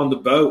them on the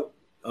boat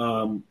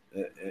and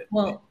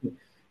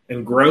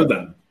grow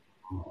them.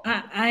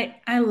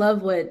 I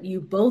love what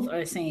you both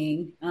are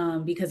saying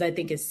because I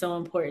think it's so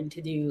important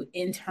to do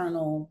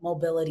internal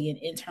mobility and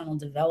internal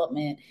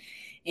development.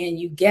 And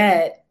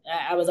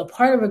I was a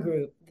part of a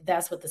group.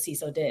 That's what the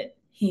CISO did.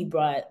 He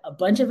brought a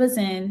bunch of us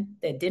in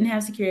that didn't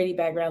have security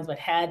backgrounds, but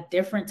had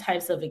different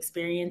types of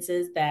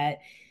experiences that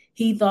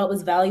he thought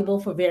was valuable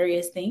for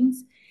various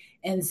things.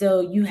 And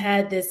so you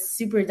had this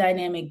super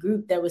dynamic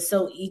group that was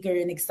so eager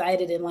and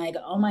excited and like,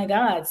 oh my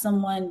God,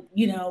 someone,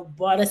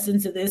 brought us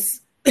into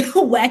this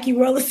wacky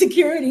world of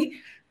security.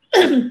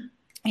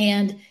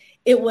 And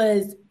it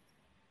was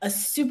a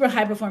super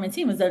high performing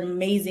team. It was an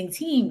amazing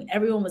team.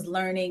 Everyone was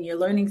learning. You're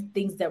learning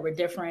things that were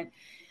different.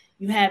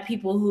 You had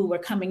people who were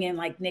coming in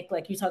like Nick,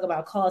 like you talk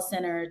about call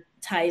center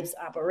types,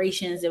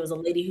 operations. There was a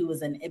lady who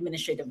was an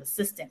administrative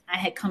assistant. I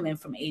had come in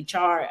from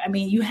HR. I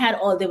mean,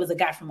 there was a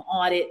guy from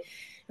audit.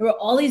 There were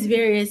all these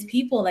various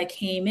people that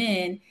came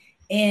in.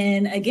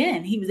 And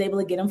again, he was able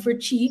to get them for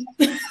cheap.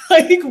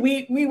 Like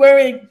we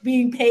weren't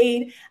being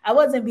paid. I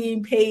wasn't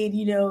being paid,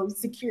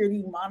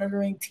 security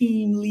monitoring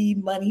team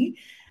lead money.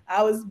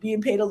 I was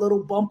being paid a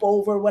little bump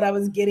over what I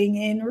was getting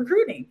in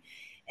recruiting.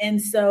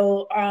 And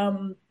so,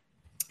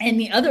 and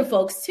the other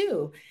folks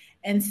too.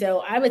 And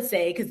so I would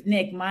say, because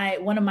Nick,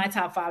 one of my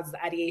top 5 is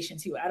ideation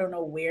too. I don't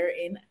know where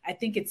I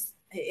think it's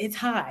it's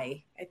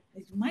high.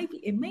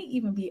 It may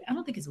even be, I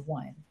don't think it's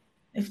 1.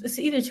 It's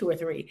either 2 or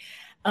 3.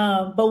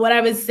 But what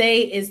I would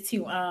say is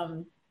to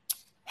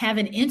have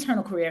an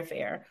internal career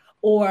fair,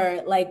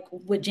 or like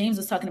what James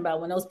was talking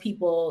about, when those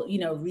people,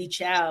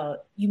 reach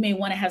out, you may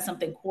want to have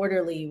something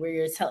quarterly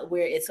where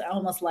where it's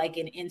almost like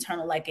an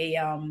internal, like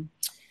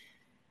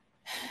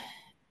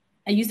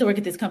I used to work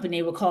at this company.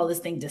 They would call this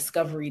thing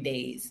Discovery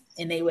Days,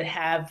 and they would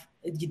have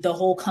the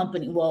whole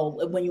company.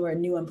 Well, when you were a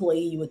new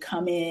employee, you would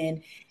come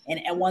in,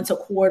 and once a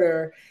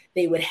quarter,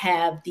 they would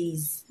have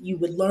these. You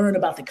would learn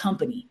about the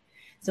company.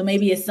 So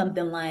maybe it's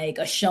something like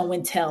a show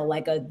and tell,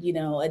 like a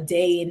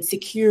day in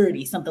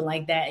security, something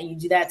like that, and you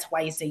do that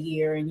twice a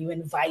year, and you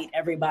invite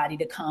everybody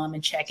to come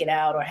and check it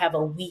out, or have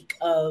a week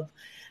of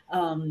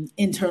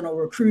internal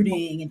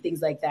recruiting and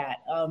things like that.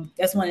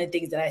 That's one of the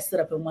things that I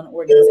stood up in one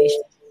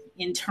organization.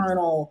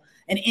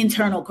 An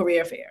internal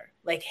career fair,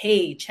 like,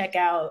 hey, check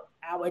out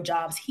our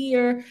jobs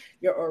here.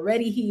 You're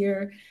already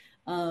here.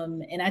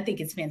 And I think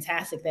it's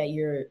fantastic that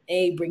you're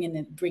bringing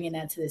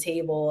that to the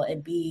table,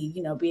 and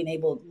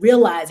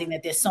realizing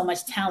that there's so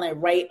much talent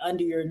right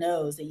under your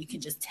nose that you can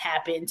just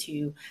tap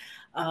into.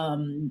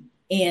 And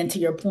to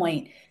your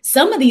point,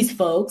 some of these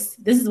folks,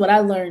 this is what I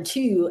learned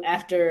too,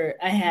 after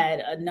I had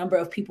a number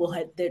of people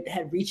that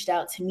had reached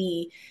out to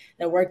me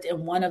that worked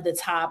in one of the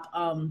top,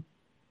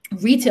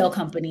 retail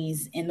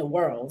companies in the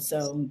world.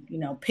 So,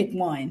 pick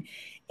one.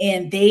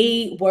 And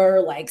they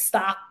were like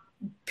stock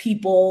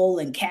people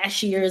and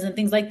cashiers and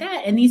things like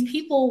that. And these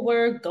people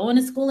were going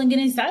to school and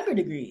getting cyber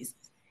degrees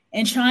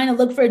and trying to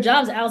look for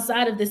jobs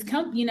outside of this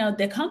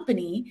the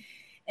company.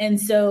 And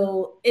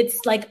so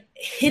it's like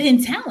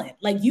hidden talent.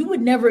 Like, you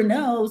would never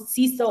know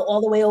CISO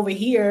all the way over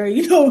here,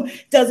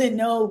 doesn't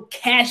know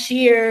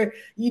cashier,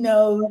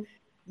 young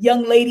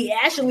lady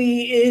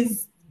Ashley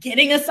is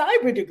getting a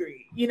cyber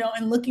degree,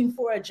 and looking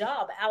for a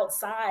job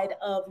outside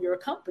of your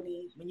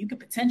company, when you could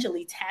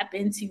potentially tap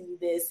into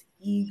this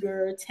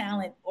eager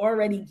talent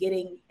already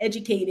getting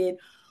educated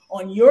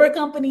on your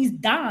company's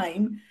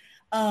dime,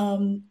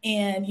 and,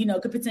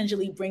 could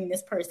potentially bring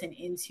this person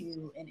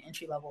into an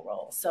entry-level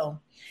role. So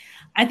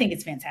I think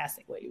it's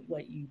fantastic what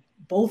you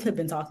both have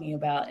been talking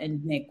about,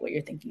 and Nick, what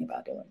you're thinking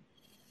about doing.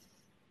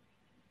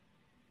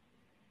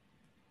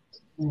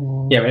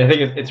 Yeah, I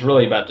think it's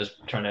really about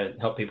just trying to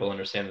help people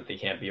understand that they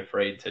can't be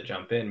afraid to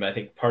jump in. But I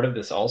think part of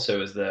this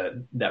also is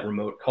that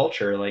remote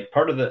culture. Like,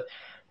 part of the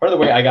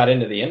way I got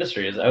into the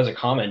industry is I was a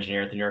comm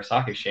engineer at the New York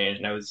Stock Exchange,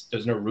 and there was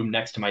no room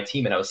next to my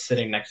team, and I was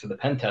sitting next to the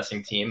pen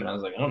testing team, and I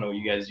was like, I don't know what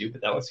you guys do,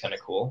 but that looks kind of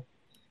cool.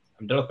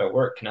 I'm done with my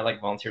work. Can I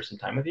volunteer some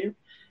time with you?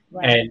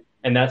 Right.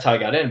 And that's how I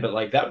got in.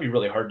 But that would be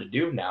really hard to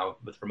do now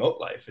with remote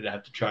life. I'd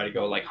have to try to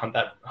go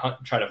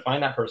try to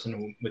find that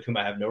person with whom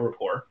I have no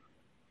rapport.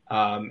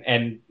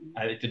 And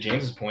I think, to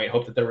James's point,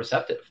 hope that they're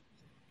receptive,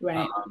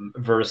 right?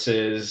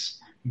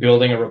 Versus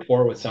building a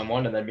rapport with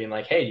someone and then being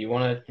like, hey, do you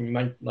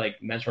mind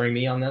mentoring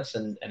me on this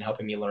and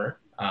helping me learn?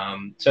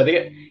 So I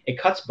think it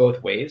cuts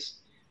both ways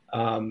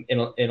in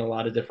a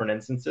lot of different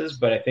instances.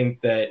 But I think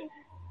that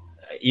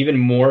even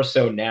more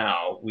so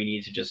now, we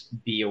need to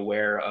just be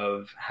aware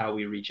of how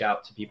we reach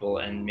out to people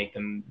and make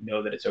them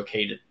know that it's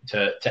okay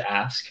to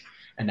ask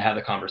and to have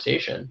the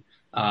conversation.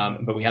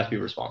 But we have to be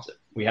responsive.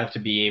 We have to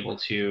be able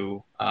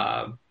to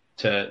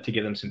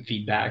give them some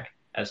feedback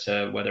as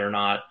to whether or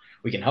not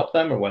we can help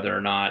them, or whether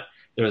or not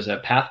there's a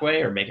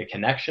pathway or make a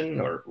connection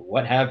or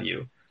what have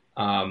you.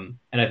 And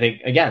I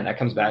think, again, that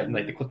comes back,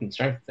 like the Clifton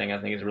Strength thing,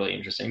 I think is really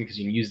interesting, because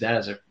you can use that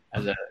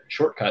as a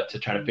shortcut to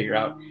try to figure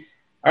out,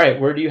 all right,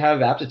 where do you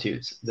have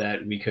aptitudes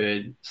that we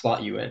could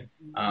slot you in,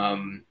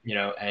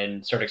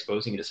 and start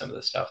exposing you to some of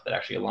the stuff that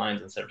actually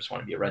aligns instead of just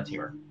want to be a red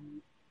teamer.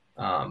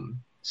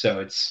 So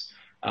it's,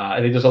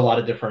 I think there's a lot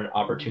of different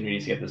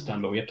opportunities to get this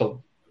done, but we have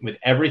to, with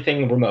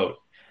everything remote,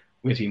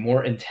 we have to be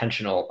more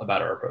intentional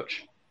about our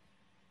approach.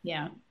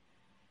 Yeah,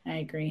 I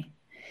agree.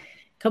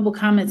 A couple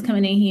comments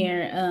coming in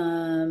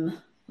here.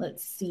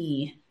 Let's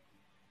see.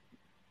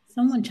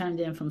 Someone chimed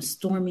in from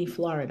Stormy,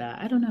 Florida.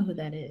 I don't know who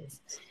that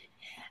is.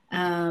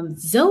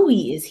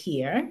 Zoe is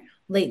here,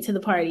 late to the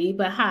party,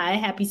 but hi,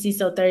 happy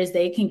CISO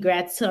Thursday.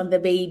 Congrats on the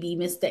baby,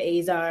 Mr.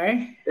 Azar.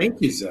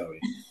 Thank you, Zoe.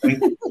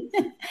 Thank you.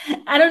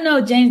 I don't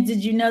know, James,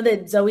 did you know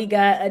that Zoe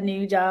got a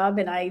new job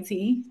in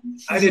IT?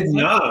 I did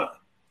not.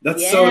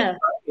 That's so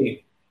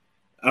exciting.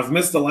 I've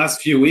missed the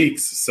last few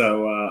weeks,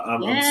 so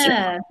I'm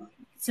sure.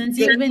 Since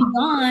you've been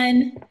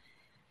gone,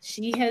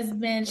 she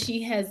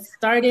has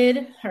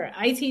started her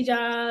IT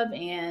job,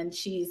 and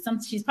she's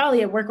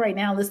probably at work right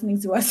now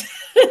listening to us,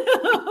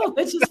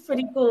 which is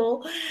pretty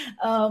cool.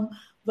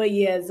 But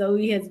yeah,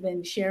 Zoe has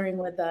been sharing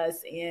with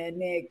us, and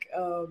Nick,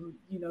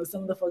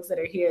 some of the folks that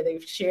are here,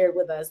 they've shared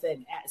with us that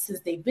since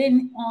they've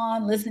been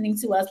on listening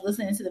to us,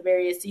 listening to the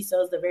various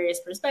CISOs, the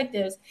various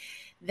perspectives,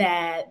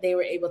 that they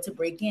were able to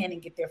break in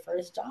and get their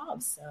first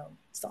jobs. So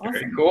it's awesome.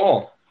 Very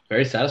cool.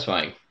 Very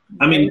satisfying.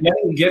 I mean,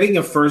 getting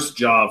a first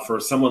job for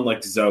someone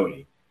like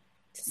Zoe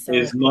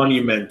is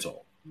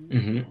monumental,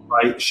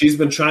 right? She's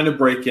been trying to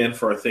break in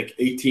for, I think,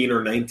 18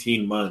 or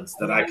 19 months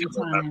that I can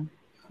remember.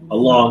 A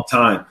long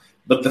time.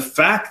 But the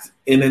fact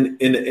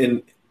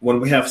in when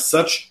we have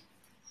such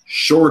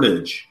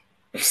shortage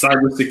of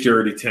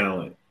cybersecurity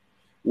talent,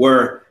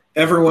 where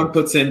everyone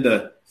puts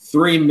into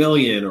 3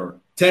 million or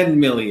 10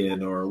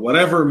 million or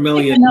whatever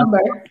million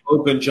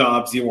open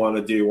jobs you want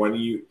to do, when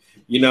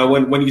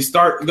you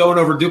start going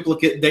over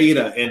duplicate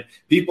data and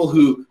people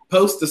who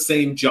post the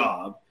same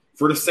job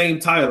for the same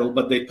title,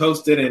 but they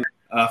post it in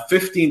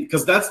 15,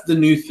 because that's the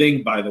new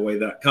thing, by the way,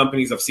 that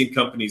I've seen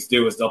companies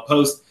do, is they'll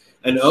post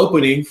an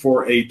opening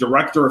for a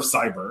director of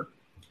cyber,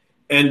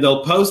 and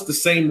they'll post the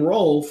same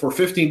role for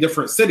 15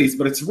 different cities,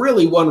 but it's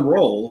really one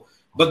role,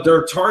 but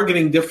they're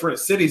targeting different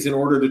cities in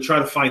order to try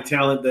to find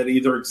talent that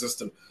either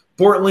exists in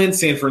Portland,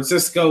 San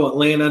Francisco,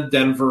 Atlanta,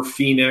 Denver,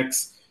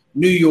 Phoenix,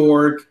 New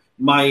York,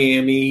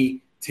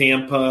 Miami,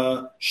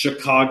 Tampa,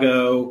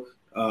 Chicago,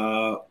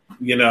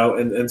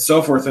 and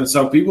so forth. And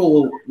so people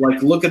will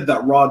look at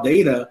that raw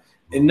data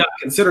and not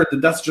consider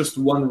that that's just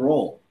one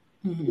role,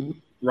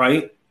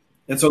 right?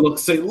 And so look,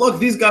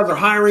 these guys are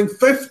hiring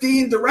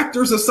 15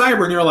 directors of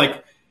cyber, and you're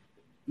like,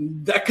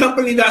 that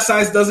company that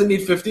size doesn't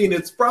need 15.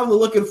 It's probably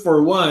looking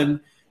for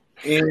one,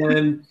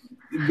 and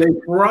they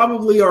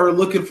probably are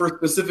looking for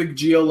specific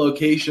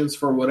geolocations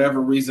for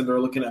whatever reason. They're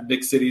looking at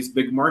big cities,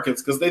 big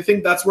markets, because they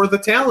think that's where the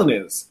talent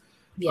is.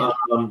 Yeah.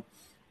 Or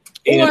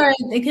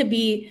it could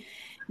be,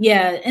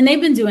 and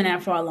they've been doing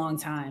that for a long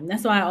time.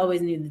 That's why I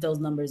always knew that those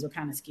numbers were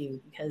kind of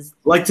skewed, because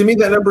to me,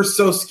 that number is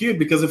so skewed,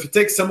 because if it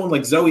takes someone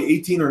like Zoe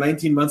 18 or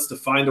 19 months to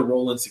find a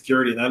role in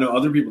security, and I know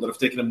other people that have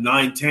taken them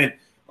 9, 10,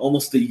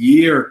 almost a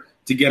year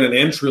to get an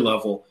entry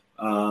level.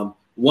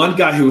 One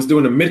guy who was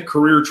doing a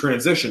mid-career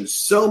transition,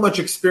 so much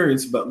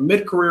experience, but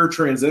mid-career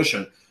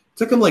transition,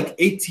 took him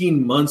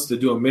 18 months to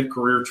do a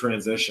mid-career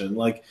transition.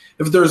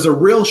 If there's a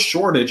real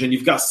shortage and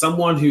you've got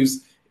someone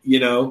who's,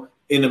 in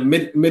a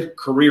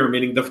mid-career,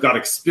 meaning they've got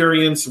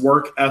experience,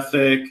 work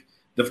ethic,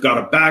 they've got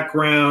a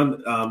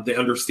background, they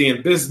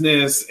understand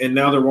business, and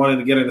now they're wanting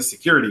to get into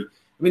security.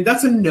 I mean,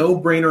 that's a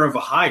no-brainer of a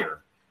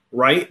hire,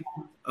 right?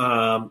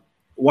 Why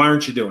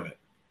aren't you doing it?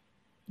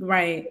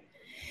 Right.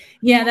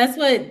 Yeah, that's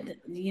what,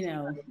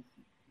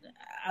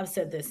 I've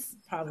said this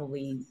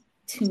probably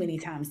too many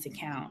times to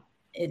count.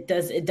 It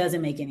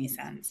doesn't make any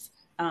sense.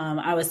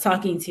 I was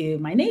talking to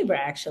my neighbor,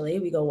 actually.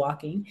 We go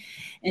walking,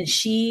 and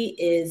she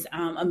is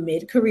a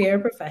mid-career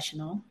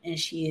professional, and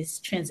she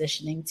is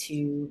transitioning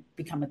to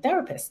become a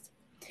therapist.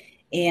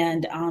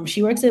 And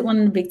she works at one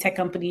of the big tech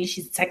companies.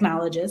 She's a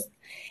technologist.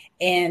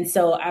 And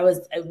so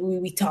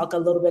we talk a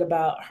little bit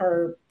about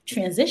her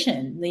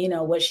transition,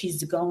 what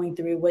she's going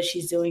through, what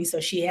she's doing. So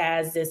she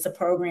has a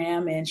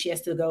program, and she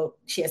has to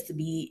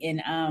be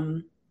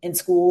in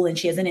school, and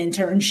she has an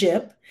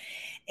internship,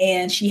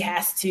 and she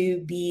has to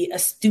be a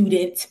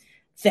student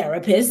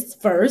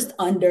therapist first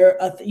under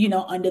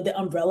the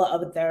umbrella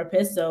of a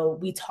therapist. So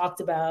we talked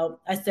about,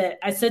 I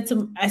said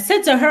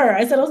to her,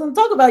 I was going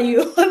to talk about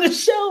you on the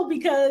show,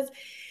 because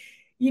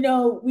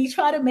we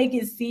try to make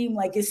it seem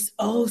like it's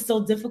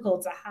so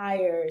difficult to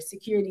hire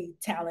security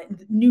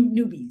talent,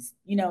 newbies,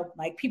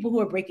 people who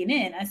are breaking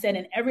in. I said,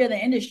 in every other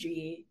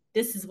industry,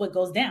 this is what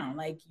goes down.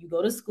 You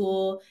go to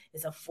school,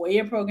 it's a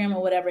 4-year program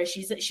or whatever.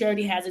 She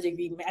already has a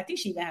degree. I think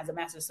she even has a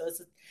master's, so it's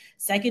a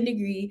second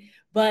degree.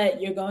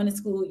 But you're going to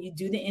school, you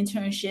do the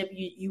internship,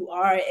 you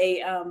are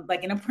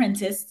an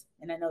apprentice.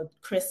 And I know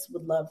Chris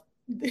would love.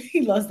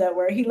 He loves that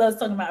word. He loves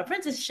talking about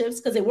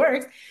apprenticeships because it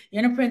works.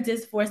 You're an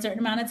apprentice for a certain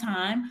amount of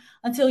time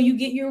until you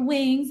get your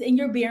wings and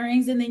your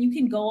bearings, and then you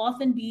can go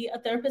off and be a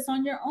therapist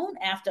on your own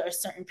after a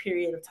certain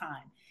period of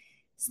time.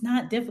 It's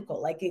not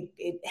difficult.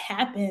 It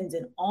happens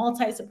in all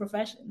types of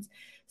professions.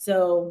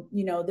 So,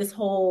 this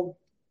whole,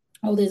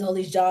 there's all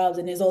these jobs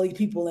and there's all these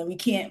people and we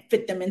can't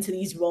fit them into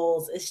these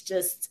roles. I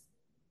just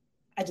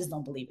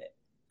don't believe it.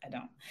 I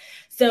don't.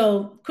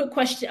 So quick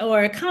question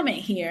or a comment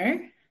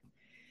here.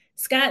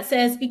 Scott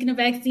says, speaking of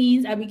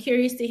vaccines, I'd be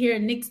curious to hear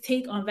Nick's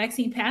take on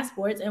vaccine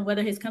passports and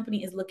whether his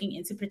company is looking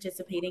into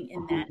participating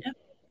in that.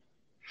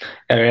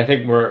 I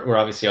think we're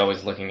obviously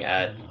always looking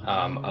at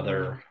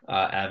other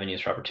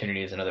avenues for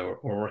opportunities. I know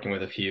that we're working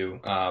with a few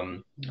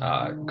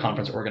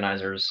conference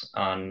organizers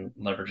on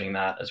leveraging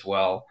that as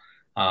well.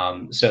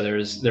 So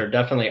there are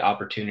definitely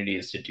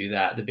opportunities to do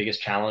that. The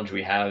biggest challenge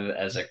we have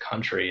as a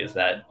country is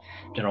that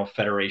general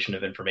federation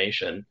of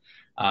information.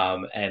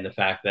 And the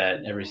fact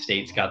that every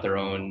state's got their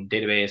own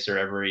database, or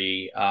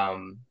every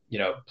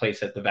place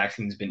that the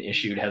vaccine's been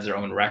issued has their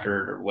own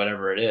record or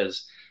whatever it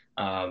is.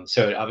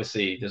 So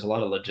obviously there's a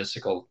lot of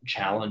logistical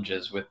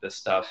challenges with this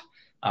stuff,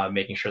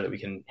 making sure that we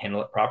can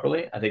handle it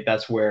properly. I think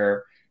that's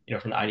where,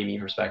 from the IDME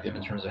perspective,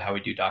 in terms of how we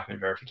do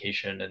document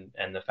verification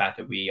and the fact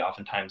that we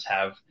oftentimes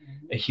have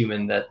a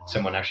human that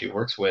someone actually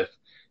works with,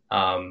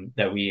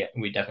 that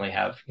we definitely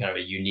have kind of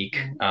a unique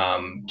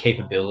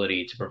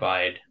capability to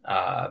provide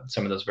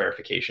some of those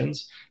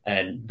verifications,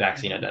 and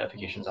vaccine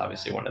identification is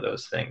obviously one of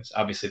those things.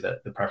 Obviously,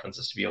 the preference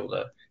is to be able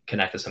to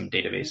connect to some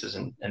databases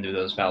and do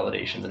those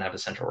validations and have a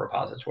central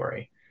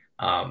repository.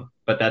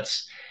 But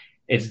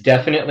it's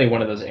definitely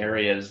one of those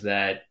areas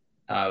that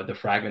the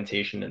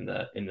fragmentation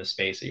in the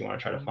space, that you want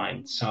to try to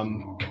find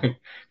some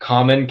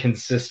common,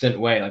 consistent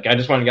way. Like, I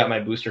just went and got my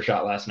booster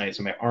shot last night,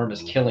 so my arm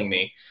is killing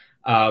me.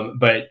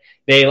 But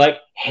they like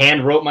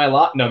hand wrote my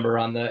lot number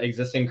on the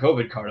existing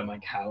COVID card. I'm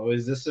like, how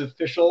is this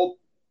official,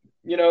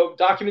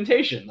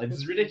 documentation? Like, this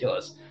is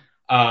ridiculous.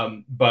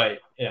 But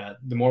yeah,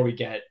 the more we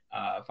get,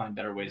 find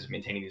better ways of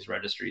maintaining these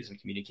registries and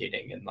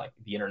communicating, and like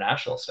the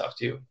international stuff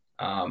too.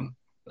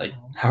 Like,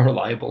 how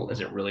reliable is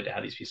it really to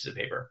have these pieces of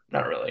paper?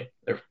 Not really.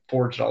 They're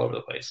forged all over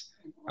the place.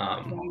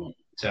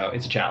 So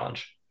it's a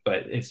challenge,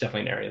 but it's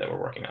definitely an area that we're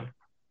working on.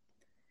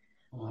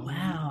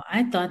 Wow.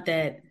 I thought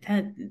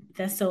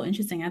that's so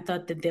interesting. I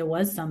thought that there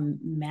was some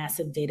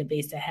massive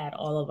database that had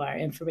all of our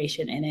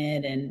information in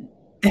it, and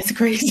that's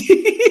crazy.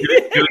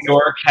 New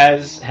York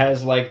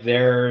has like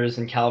theirs,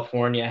 and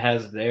California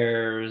has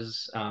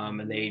theirs,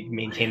 and they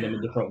maintain them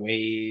in different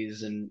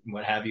ways and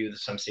what have you.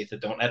 There's some states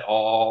that don't at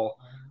all.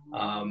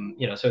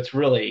 So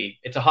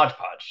it's a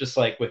hodgepodge, just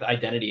like with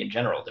identity in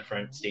general.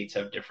 Different states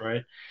have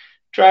different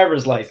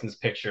driver's license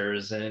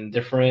pictures and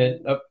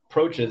different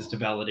approaches to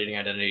validating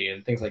identity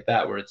and things like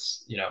that, where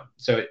it's,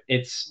 so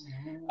it's,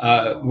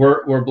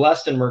 we're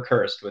blessed and we're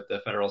cursed with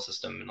the federal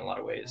system in a lot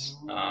of ways,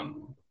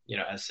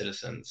 as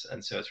citizens.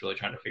 And so it's really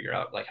trying to figure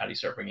out, like, how do you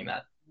start bringing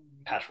that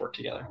patchwork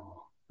together?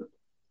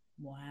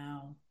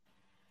 Wow.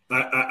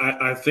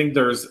 I think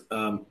there's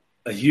a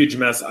huge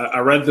mess. I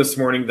read this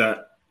morning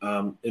that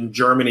in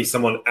Germany,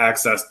 someone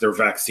accessed their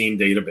vaccine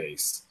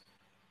database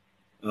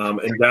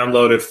and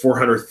downloaded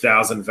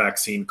 400,000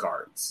 vaccine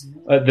cards.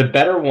 The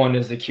better one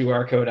is the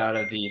QR code out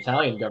of the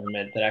Italian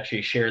government that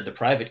actually shared the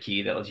private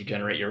key that lets you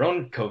generate your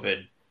own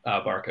COVID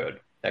barcode.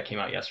 That came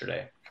out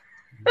yesterday.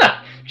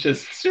 Which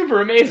is super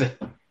amazing.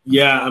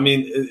 Yeah, I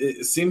mean,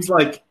 it seems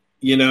like,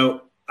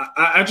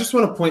 I just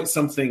want to point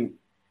something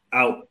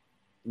out,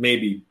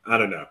 maybe, I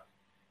don't know.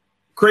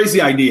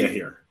 Crazy idea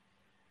here.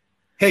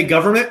 Hey,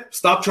 government,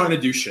 stop trying to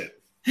do shit.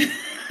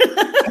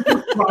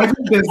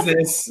 Private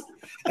business,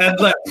 and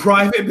let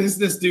private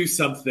business do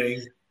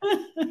something,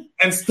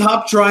 and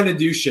stop trying to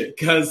do shit,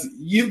 because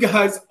you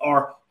guys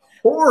are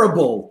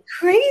horrible.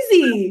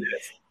 Crazy.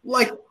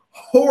 Like,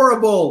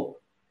 horrible.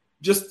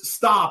 Just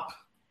stop.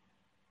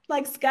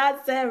 Like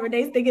Scott said,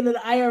 Renee's thinking of the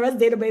IRS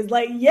database.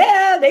 Like,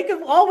 yeah, they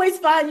can always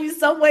find you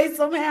some way,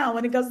 somehow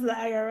when it comes to the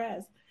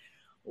IRS.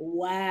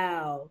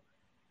 Wow.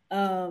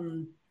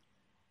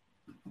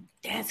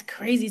 That's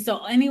crazy.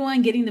 So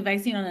anyone getting the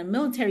vaccine on a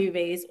military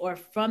base or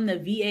from the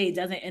VA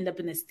doesn't end up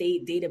in the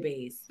state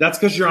database. That's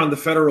because you're on the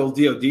federal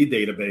DoD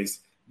database.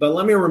 But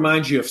let me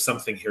remind you of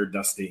something here,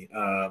 Dusty.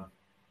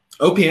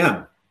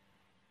 OPM.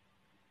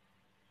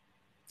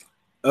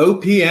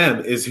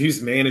 OPM is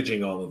who's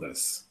managing all of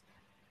this.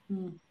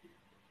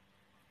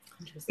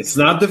 It's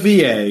not the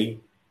VA,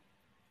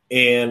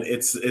 and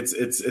it's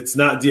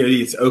not DoD.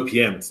 It's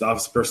OPM. It's the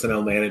Office of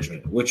Personnel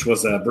Management, which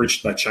was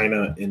breached by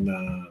China in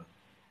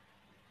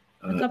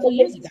a couple of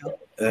years ago,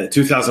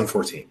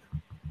 2014.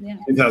 Yeah,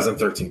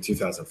 2013,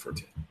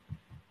 2014.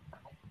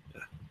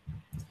 Yeah.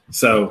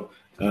 So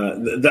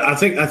I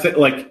think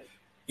like,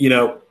 we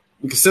can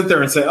sit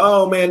there and say,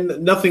 oh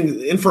man, nothing,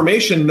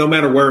 information, no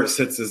matter where it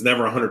sits, is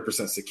never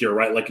 100% secure,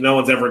 right? Like, no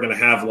one's ever going to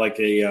have like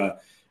a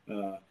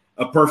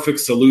perfect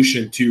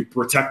solution to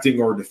protecting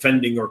or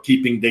defending or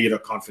keeping data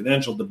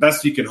confidential. The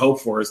best you can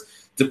hope for is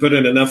to put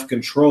in enough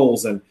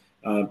controls and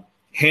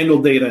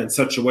handle data in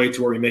such a way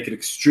to where you make it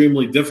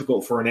extremely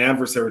difficult for an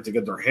adversary to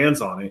get their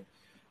hands on it.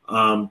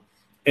 And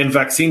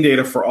vaccine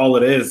data, for all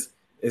it is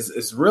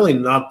really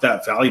not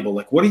that valuable.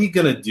 Like, what are you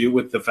going to do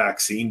with the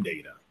vaccine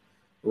data,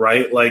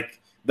 right? Like,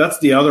 that's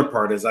the other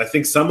part, is I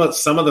think some of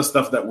the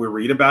stuff that we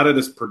read about it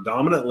is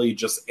predominantly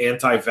just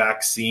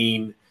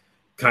anti-vaccine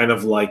kind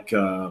of like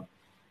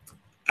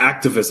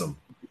activism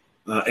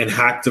and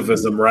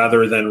hacktivism,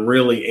 rather than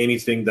really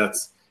anything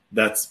that's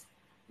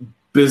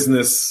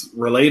business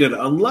related,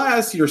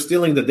 unless you're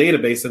stealing the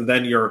database and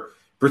then you're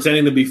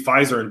pretending to be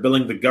Pfizer and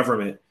billing the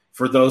government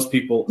for those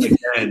people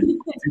again to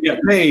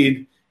get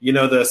paid, the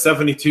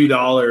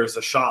 $72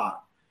 a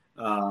shot.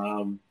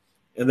 And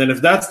then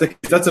if that's a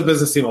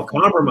business email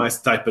compromise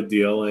type of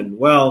deal, and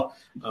But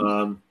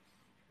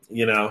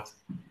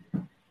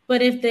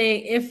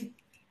if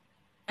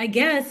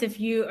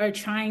you are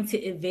trying to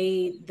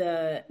evade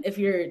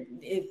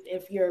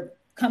if your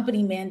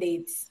company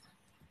mandates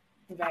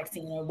the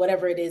vaccine or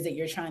whatever it is that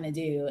you're trying to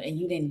do, and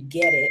you didn't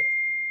get it,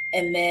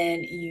 and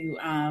then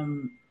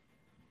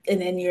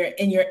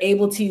you're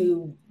able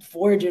to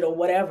forge it or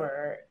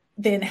whatever,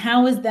 then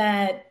how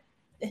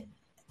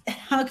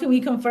can we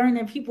confirm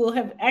that people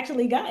have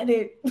actually gotten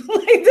it?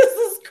 Like, this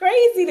is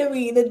crazy to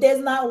me that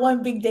there's not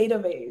one big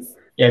database.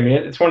 Yeah, I mean,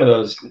 it's one of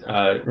those,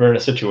 we're in a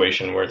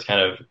situation where it's kind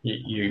of,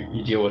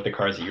 you deal with the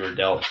cards that you were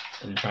dealt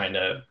and trying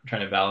to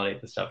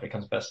validate the stuff. It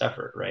becomes best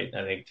effort, right?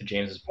 I think to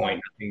James's point,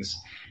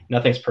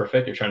 nothing's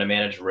perfect. You're trying to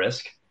manage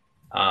risk.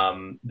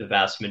 The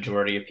vast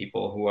majority of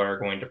people who are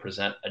going to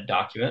present a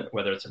document,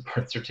 whether it's a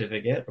birth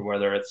certificate or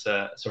whether it's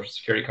a social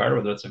security card or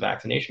whether it's a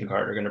vaccination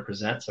card, are going to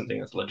present something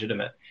that's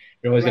legitimate.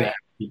 You're always going to have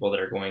people that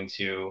are going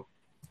to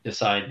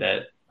decide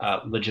that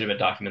legitimate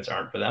documents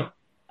aren't for them.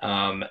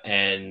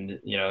 And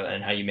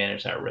how you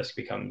manage that risk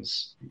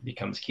becomes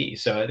key.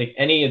 So I think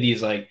any of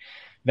these like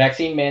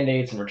vaccine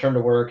mandates and return to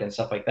work and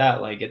stuff like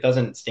that, like it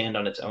doesn't stand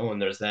on its own.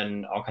 There's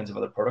then all kinds of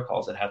other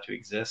protocols that have to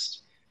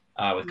exist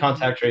with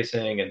contact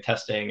tracing and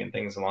testing and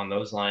things along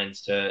those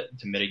lines to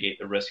mitigate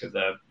the risk of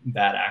the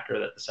bad actor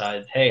that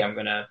decides, hey, I'm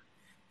gonna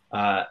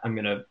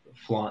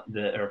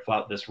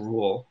flout this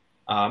rule.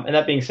 And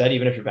that being said,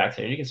 even if you're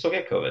vaccinated, you can still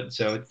get COVID.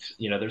 So it's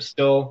there's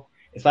still,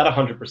 it's not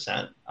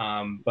 100%.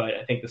 But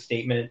I think the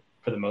statement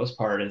for the most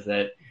part is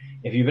that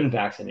if you've been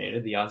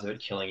vaccinated, the odds of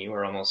it killing you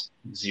are almost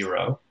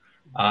zero,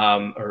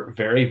 or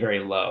very, very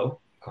low,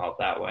 call it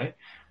that way,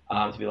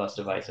 to be less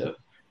divisive.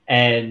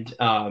 And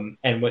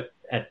what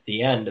at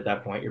the end, at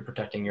that point, you're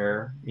protecting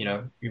you're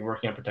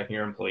working on protecting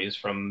your employees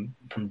from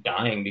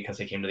dying because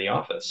they came to the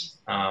office,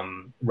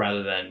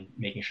 rather than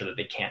making sure that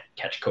they can't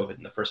catch COVID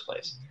in the first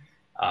place.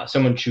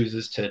 Someone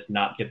chooses to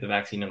not get the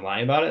vaccine and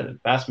lie about it, the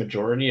vast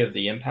majority of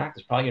the impact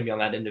is probably going to be on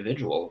that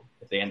individual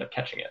if they end up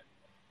catching it.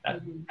 That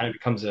kind of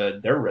becomes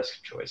their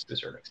risk choice to a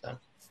certain extent.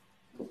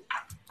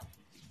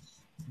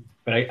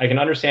 But I can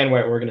understand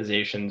why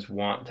organizations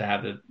want to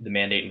have the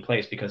mandate in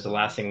place, because the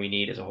last thing we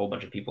need is a whole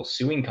bunch of people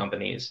suing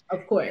companies.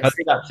 Of course. Because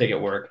they got sick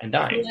at work and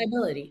dying.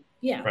 Liability.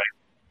 Yeah. Right.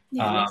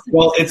 Yeah,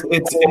 well, it's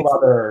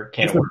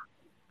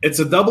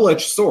a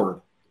double-edged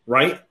sword,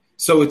 right?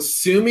 So it's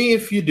sue me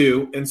if you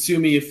do and sue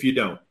me if you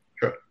don't.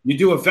 Sure. You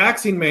do a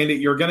vaccine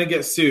mandate, you're going to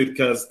get sued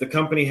because the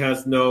company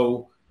has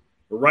no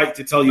right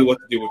to tell you what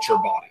to do with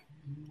your body,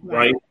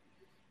 right?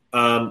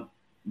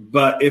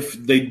 But if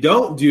they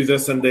don't do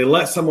this and they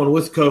let someone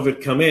with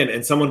COVID come in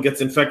and someone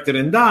gets infected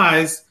and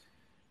dies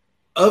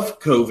of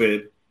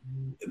COVID,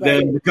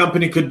 then the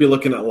company could be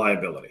looking at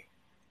liability.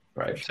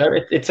 Right. So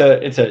it's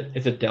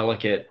a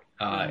delicate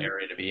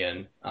area to be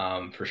in,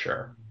 for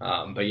sure.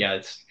 But yeah,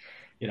 it's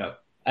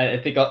I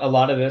think a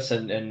lot of this,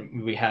 and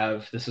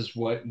this is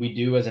what we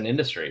do as an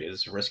industry,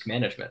 is risk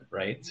management,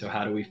 right? So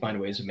how do we find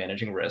ways of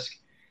managing risk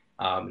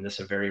in this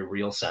a very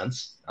real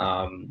sense,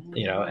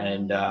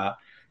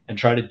 and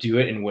try to do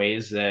it in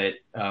ways that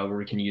where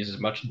we can use as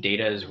much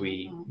data as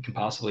we can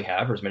possibly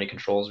have, or as many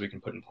controls we can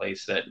put in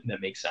place that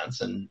make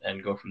sense, and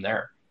go from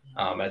there.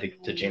 I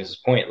think to James's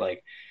point,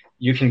 like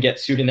you can get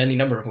sued in any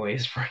number of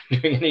ways for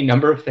doing any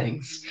number of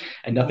things,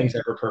 and nothing's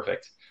ever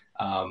perfect.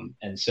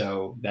 And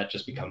so that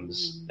just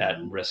becomes that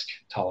risk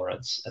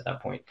tolerance at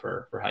that point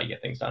for how you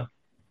get things done.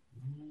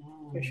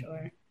 For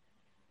sure.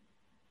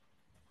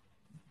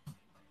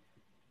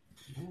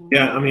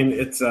 Yeah, I mean,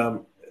 it's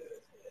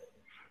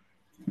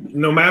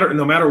no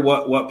matter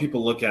what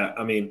people look at.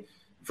 I mean,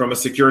 from a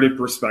security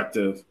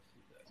perspective,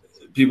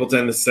 people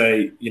tend to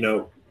say,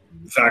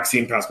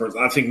 vaccine passports.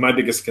 I think my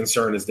biggest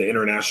concern is the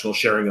international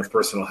sharing of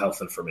personal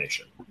health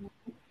information.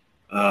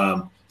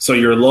 So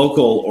your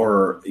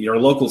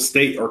local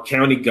state or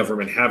county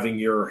government having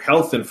your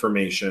health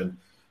information,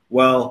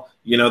 well,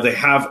 they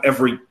have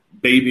every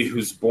baby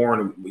who's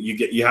born,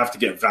 you have to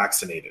get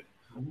vaccinated,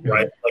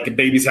 right? Like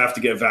babies have to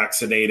get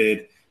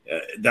vaccinated.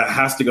 That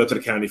has to go to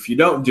the county. If you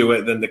don't do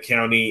it, then the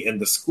county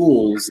and the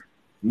schools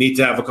need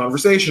to have a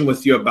conversation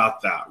with you about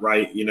that,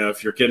 right?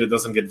 If your kid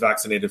doesn't get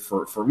vaccinated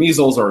for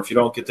measles, or if you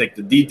don't take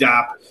the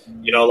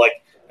DDaP, like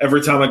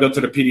every time I go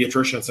to the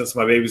pediatrician since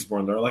my baby's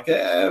born, they're like,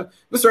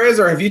 Mr.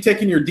 Azar, have you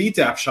taken your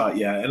DDaP shot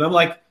yet? And I'm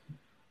like,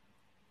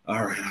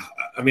 all right.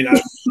 I mean,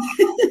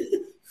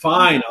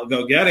 fine, I'll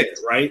go get it,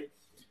 right?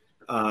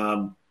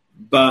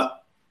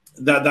 But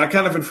that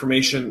kind of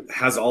information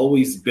has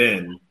always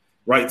been,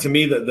 right? To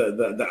me,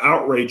 the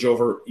outrage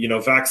over,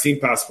 vaccine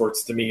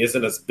passports to me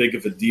isn't as big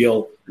of a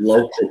deal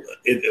locally.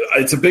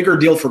 It's a bigger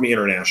deal for me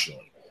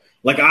internationally.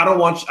 Like I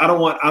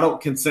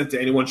don't consent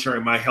to anyone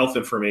sharing my health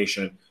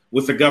information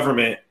with the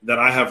government that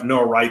I have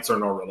no rights or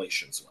no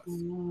relations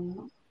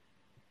with.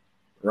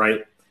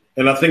 Right.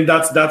 And I think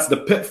that's the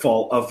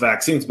pitfall of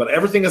vaccines, but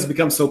everything has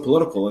become so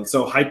political and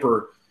so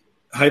hyper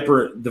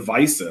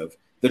divisive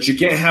that you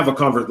can't have a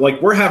conversation.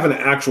 Like we're having an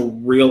actual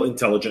real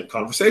intelligent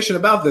conversation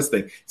about this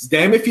thing. It's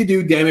damn if you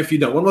do, damn if you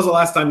don't. When was the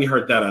last time you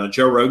heard that on a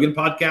Joe Rogan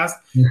podcast?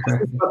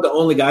 That's not the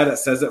only guy that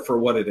says it for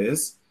what it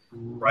is.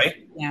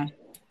 Right. Yeah.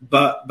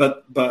 But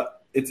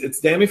it's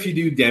damn if you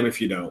do, damn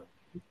if you don't.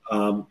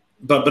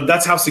 But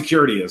that's how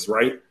security is,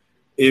 right?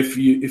 If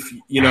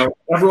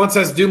everyone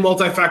says do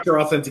multi-factor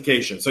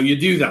authentication, so you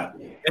do that,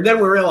 and then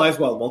we realize,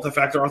 well,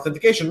 multi-factor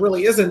authentication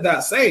really isn't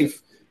that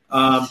safe.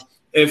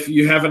 If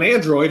you have an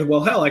Android,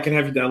 well, hell, I can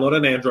have you download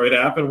an Android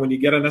app, and when you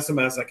get an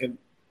SMS, I can,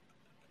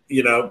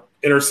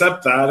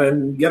 intercept that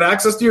and get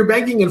access to your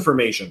banking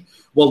information.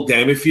 Well,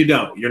 damn if you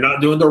don't. You're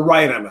not doing the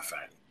right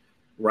MFA,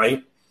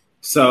 right?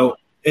 So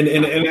in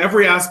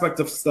every aspect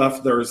of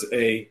stuff, there's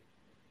a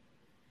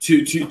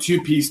two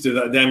piece to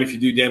that. Damn if you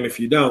do, damn if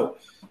you don't.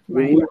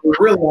 Right. We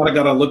really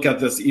got to look at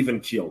this even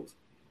keeled.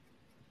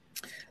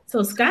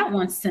 So Scott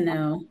wants to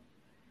know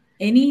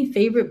any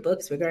favorite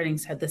books regarding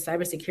the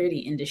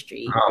cybersecurity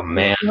industry. Oh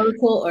man,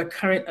 historical or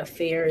current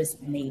affairs,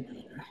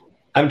 maybe.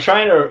 I'm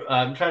trying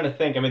to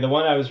think. I mean, the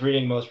one I was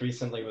reading most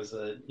recently was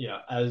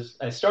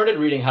I started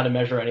reading How to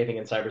Measure Anything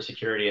in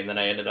Cybersecurity, and then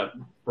I ended up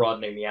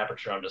broadening the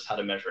aperture on just how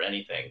to measure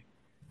anything.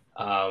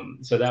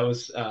 So that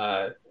was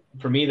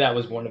for me, that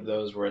was one of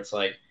those where it's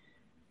like,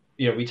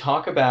 we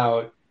talk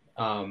about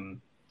there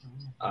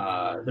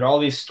are all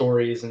these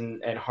stories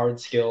and hard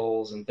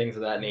skills and things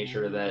of that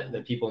nature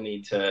that people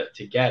need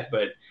to get,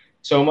 but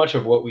so much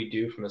of what we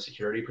do from a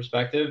security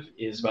perspective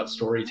is about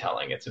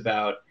storytelling. It's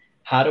about,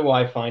 how do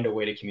I find a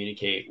way to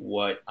communicate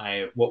what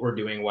we're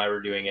doing, why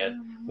we're doing it,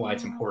 why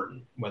it's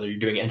important, whether you're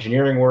doing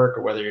engineering work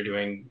or whether you're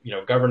doing,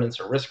 governance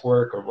or risk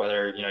work, or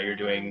whether, you're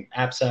doing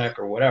AppSec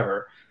or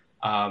whatever.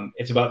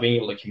 It's about being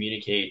able to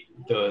communicate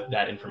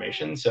that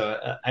information. So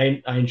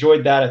I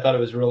enjoyed that. I thought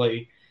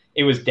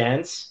it was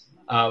dense,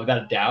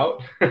 without a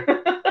doubt.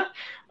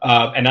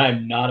 And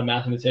I'm not a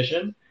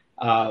mathematician.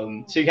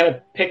 So you kind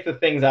of pick the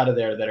things out of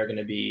there that are going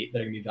to be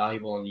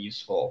valuable and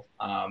useful.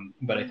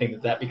 But I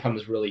think that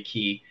becomes really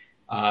key,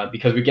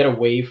 because we get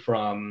away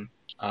from,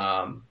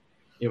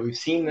 we've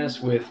seen this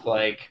with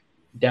like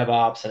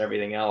DevOps and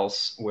everything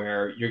else,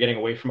 where you're getting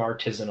away from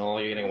artisanal,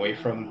 you're getting away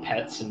from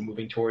pets and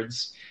moving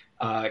towards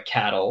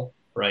cattle,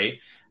 right?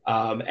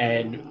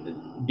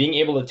 And being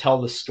able to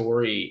tell the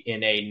story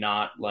in a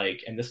not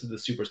like, and this is the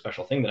super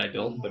special thing that I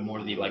built, but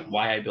more the like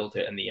why I built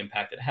it and the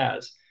impact it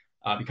has,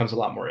 becomes a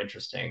lot more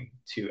interesting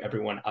to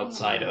everyone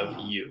outside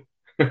of you.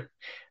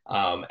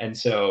 And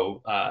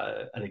so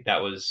I think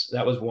that was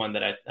one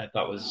that I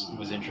thought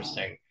was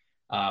interesting.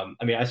 I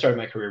mean, I started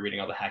my career reading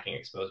all the Hacking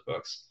Exposed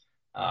books.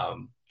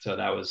 So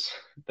that was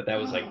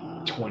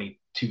like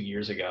 22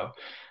 years ago.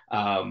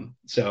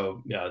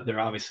 So there are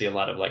obviously a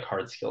lot of like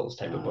hard skills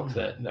type of books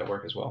that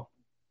work as well.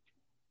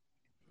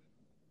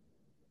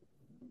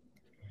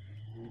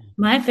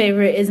 My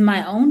favorite is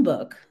my own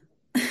book.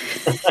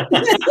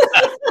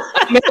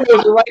 It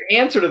was the right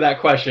answer to that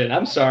question.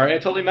 I'm sorry. I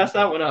totally messed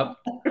that one up.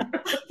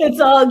 It's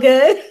all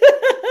good.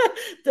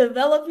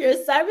 Develop your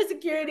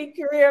cybersecurity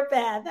career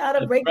path. How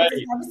to break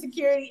into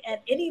cybersecurity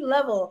at any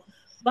level,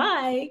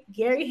 by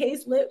Gary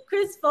Hayslip,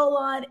 Chris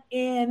Folon,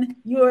 and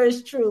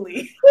yours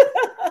truly.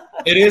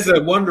 It is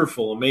a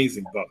wonderful,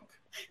 amazing book.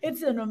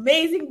 It's an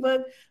amazing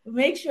book.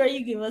 Make sure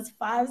you give us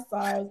 5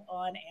 stars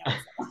on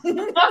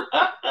Amazon.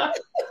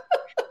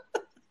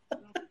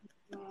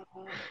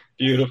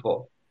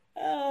 Beautiful.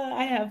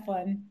 I have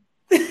fun.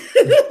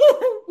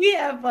 We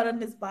have fun on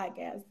this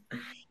podcast.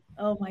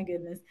 Oh my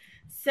goodness.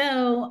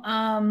 So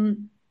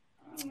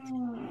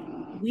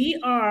we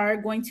are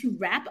going to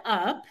wrap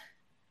up.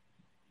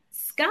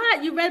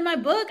 Scott, you read my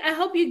book. I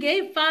hope you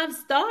gave 5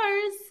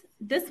 stars.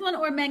 This one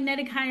or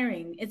Magnetic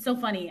Hiring. It's so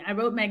funny. I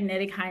wrote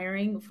Magnetic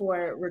Hiring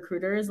for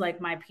recruiters like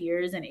my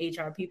peers and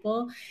HR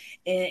people.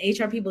 And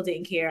HR people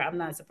didn't care. I'm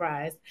not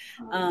surprised.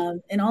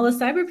 And all the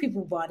cyber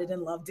people bought it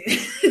and loved it.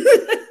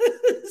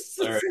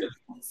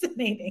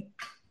 Fascinating.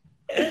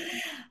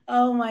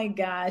 Oh my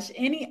gosh.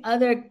 Any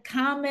other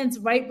comments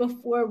right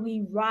before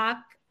we rock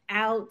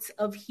out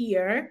of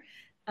here?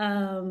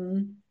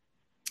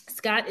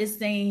 Scott is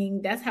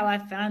saying that's how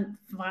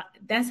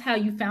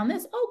you found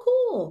this. Oh,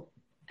 cool.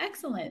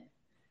 Excellent.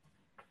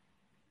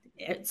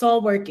 It's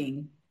all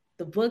working.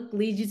 The book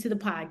leads you to the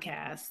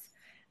podcast.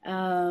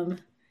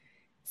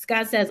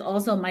 Scott says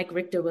also Mike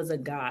Richter was a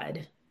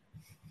god.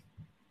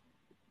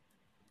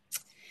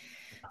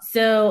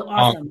 So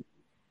awesome.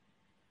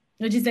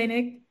 What'd you say,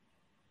 Nick?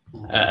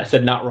 I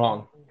said not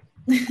wrong.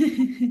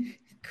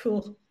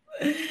 Cool.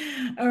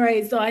 All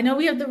right. So I know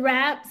we have the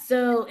wrap.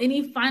 So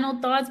any final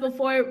thoughts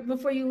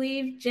before you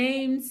leave,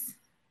 James?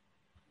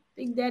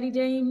 Big Daddy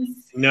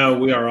James? No,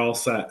 we are all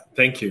set.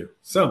 Thank you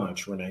so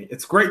much, Renee.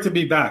 It's great to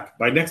be back.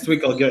 By next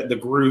week, I'll get the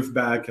groove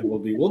back, and we'll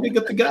be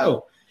good to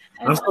go.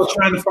 I'm still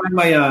trying to find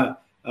my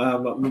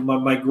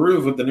my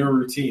groove with the new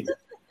routine.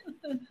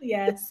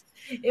 Yes,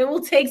 it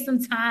will take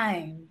some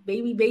time.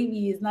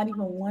 Baby is not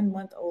even 1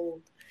 month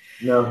old.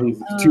 No,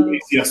 he's 2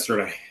 weeks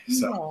yesterday.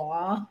 So.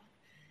 Aww.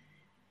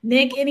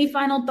 Nick, any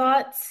final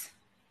thoughts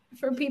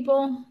for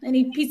people?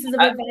 Any pieces of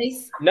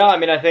advice? No, I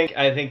mean, I think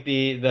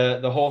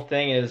the whole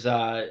thing is,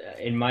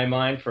 in my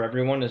mind, for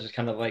everyone, is just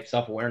kind of like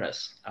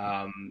self-awareness,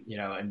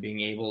 and being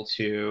able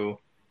to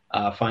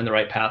find the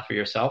right path for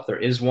yourself. There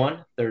is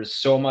one. There's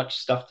so much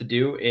stuff to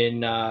do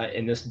in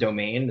this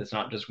domain. It's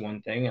not just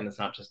one thing, and it's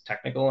not just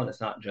technical, and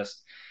it's not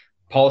just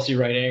policy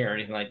writing or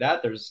anything like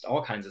that. There's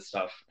all kinds of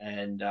stuff,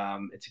 and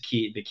it's a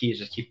key. The key is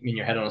just keeping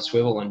your head on a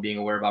swivel and being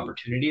aware of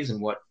opportunities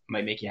and what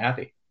might make you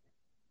happy.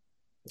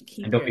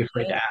 And don't be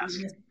afraid to ask.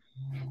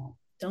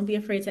 Don't be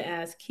afraid to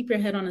ask. Keep your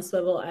head on a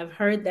swivel. I've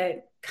heard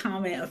that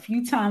comment a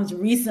few times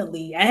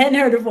recently. I hadn't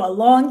heard it for a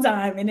long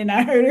time, and then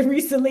I heard it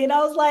recently, and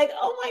I was like,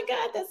 oh my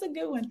God, that's a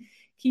good one.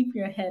 Keep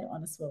your head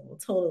on a swivel.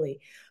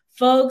 Totally.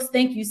 Folks,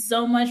 thank you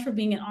so much for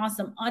being an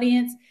awesome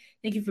audience.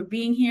 Thank you for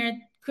being here.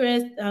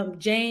 Chris,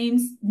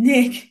 James,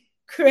 Nick,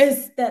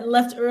 Chris that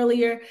left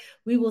earlier.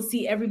 We will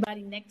see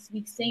everybody next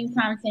week. Same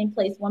time, same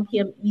place, 1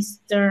 p.m.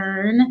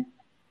 Eastern.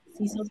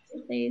 See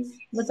you days.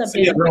 What's up,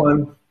 see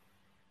everyone.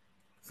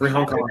 Free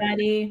Hong Kong.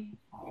 Everybody.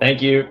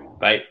 Thank you.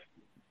 Bye.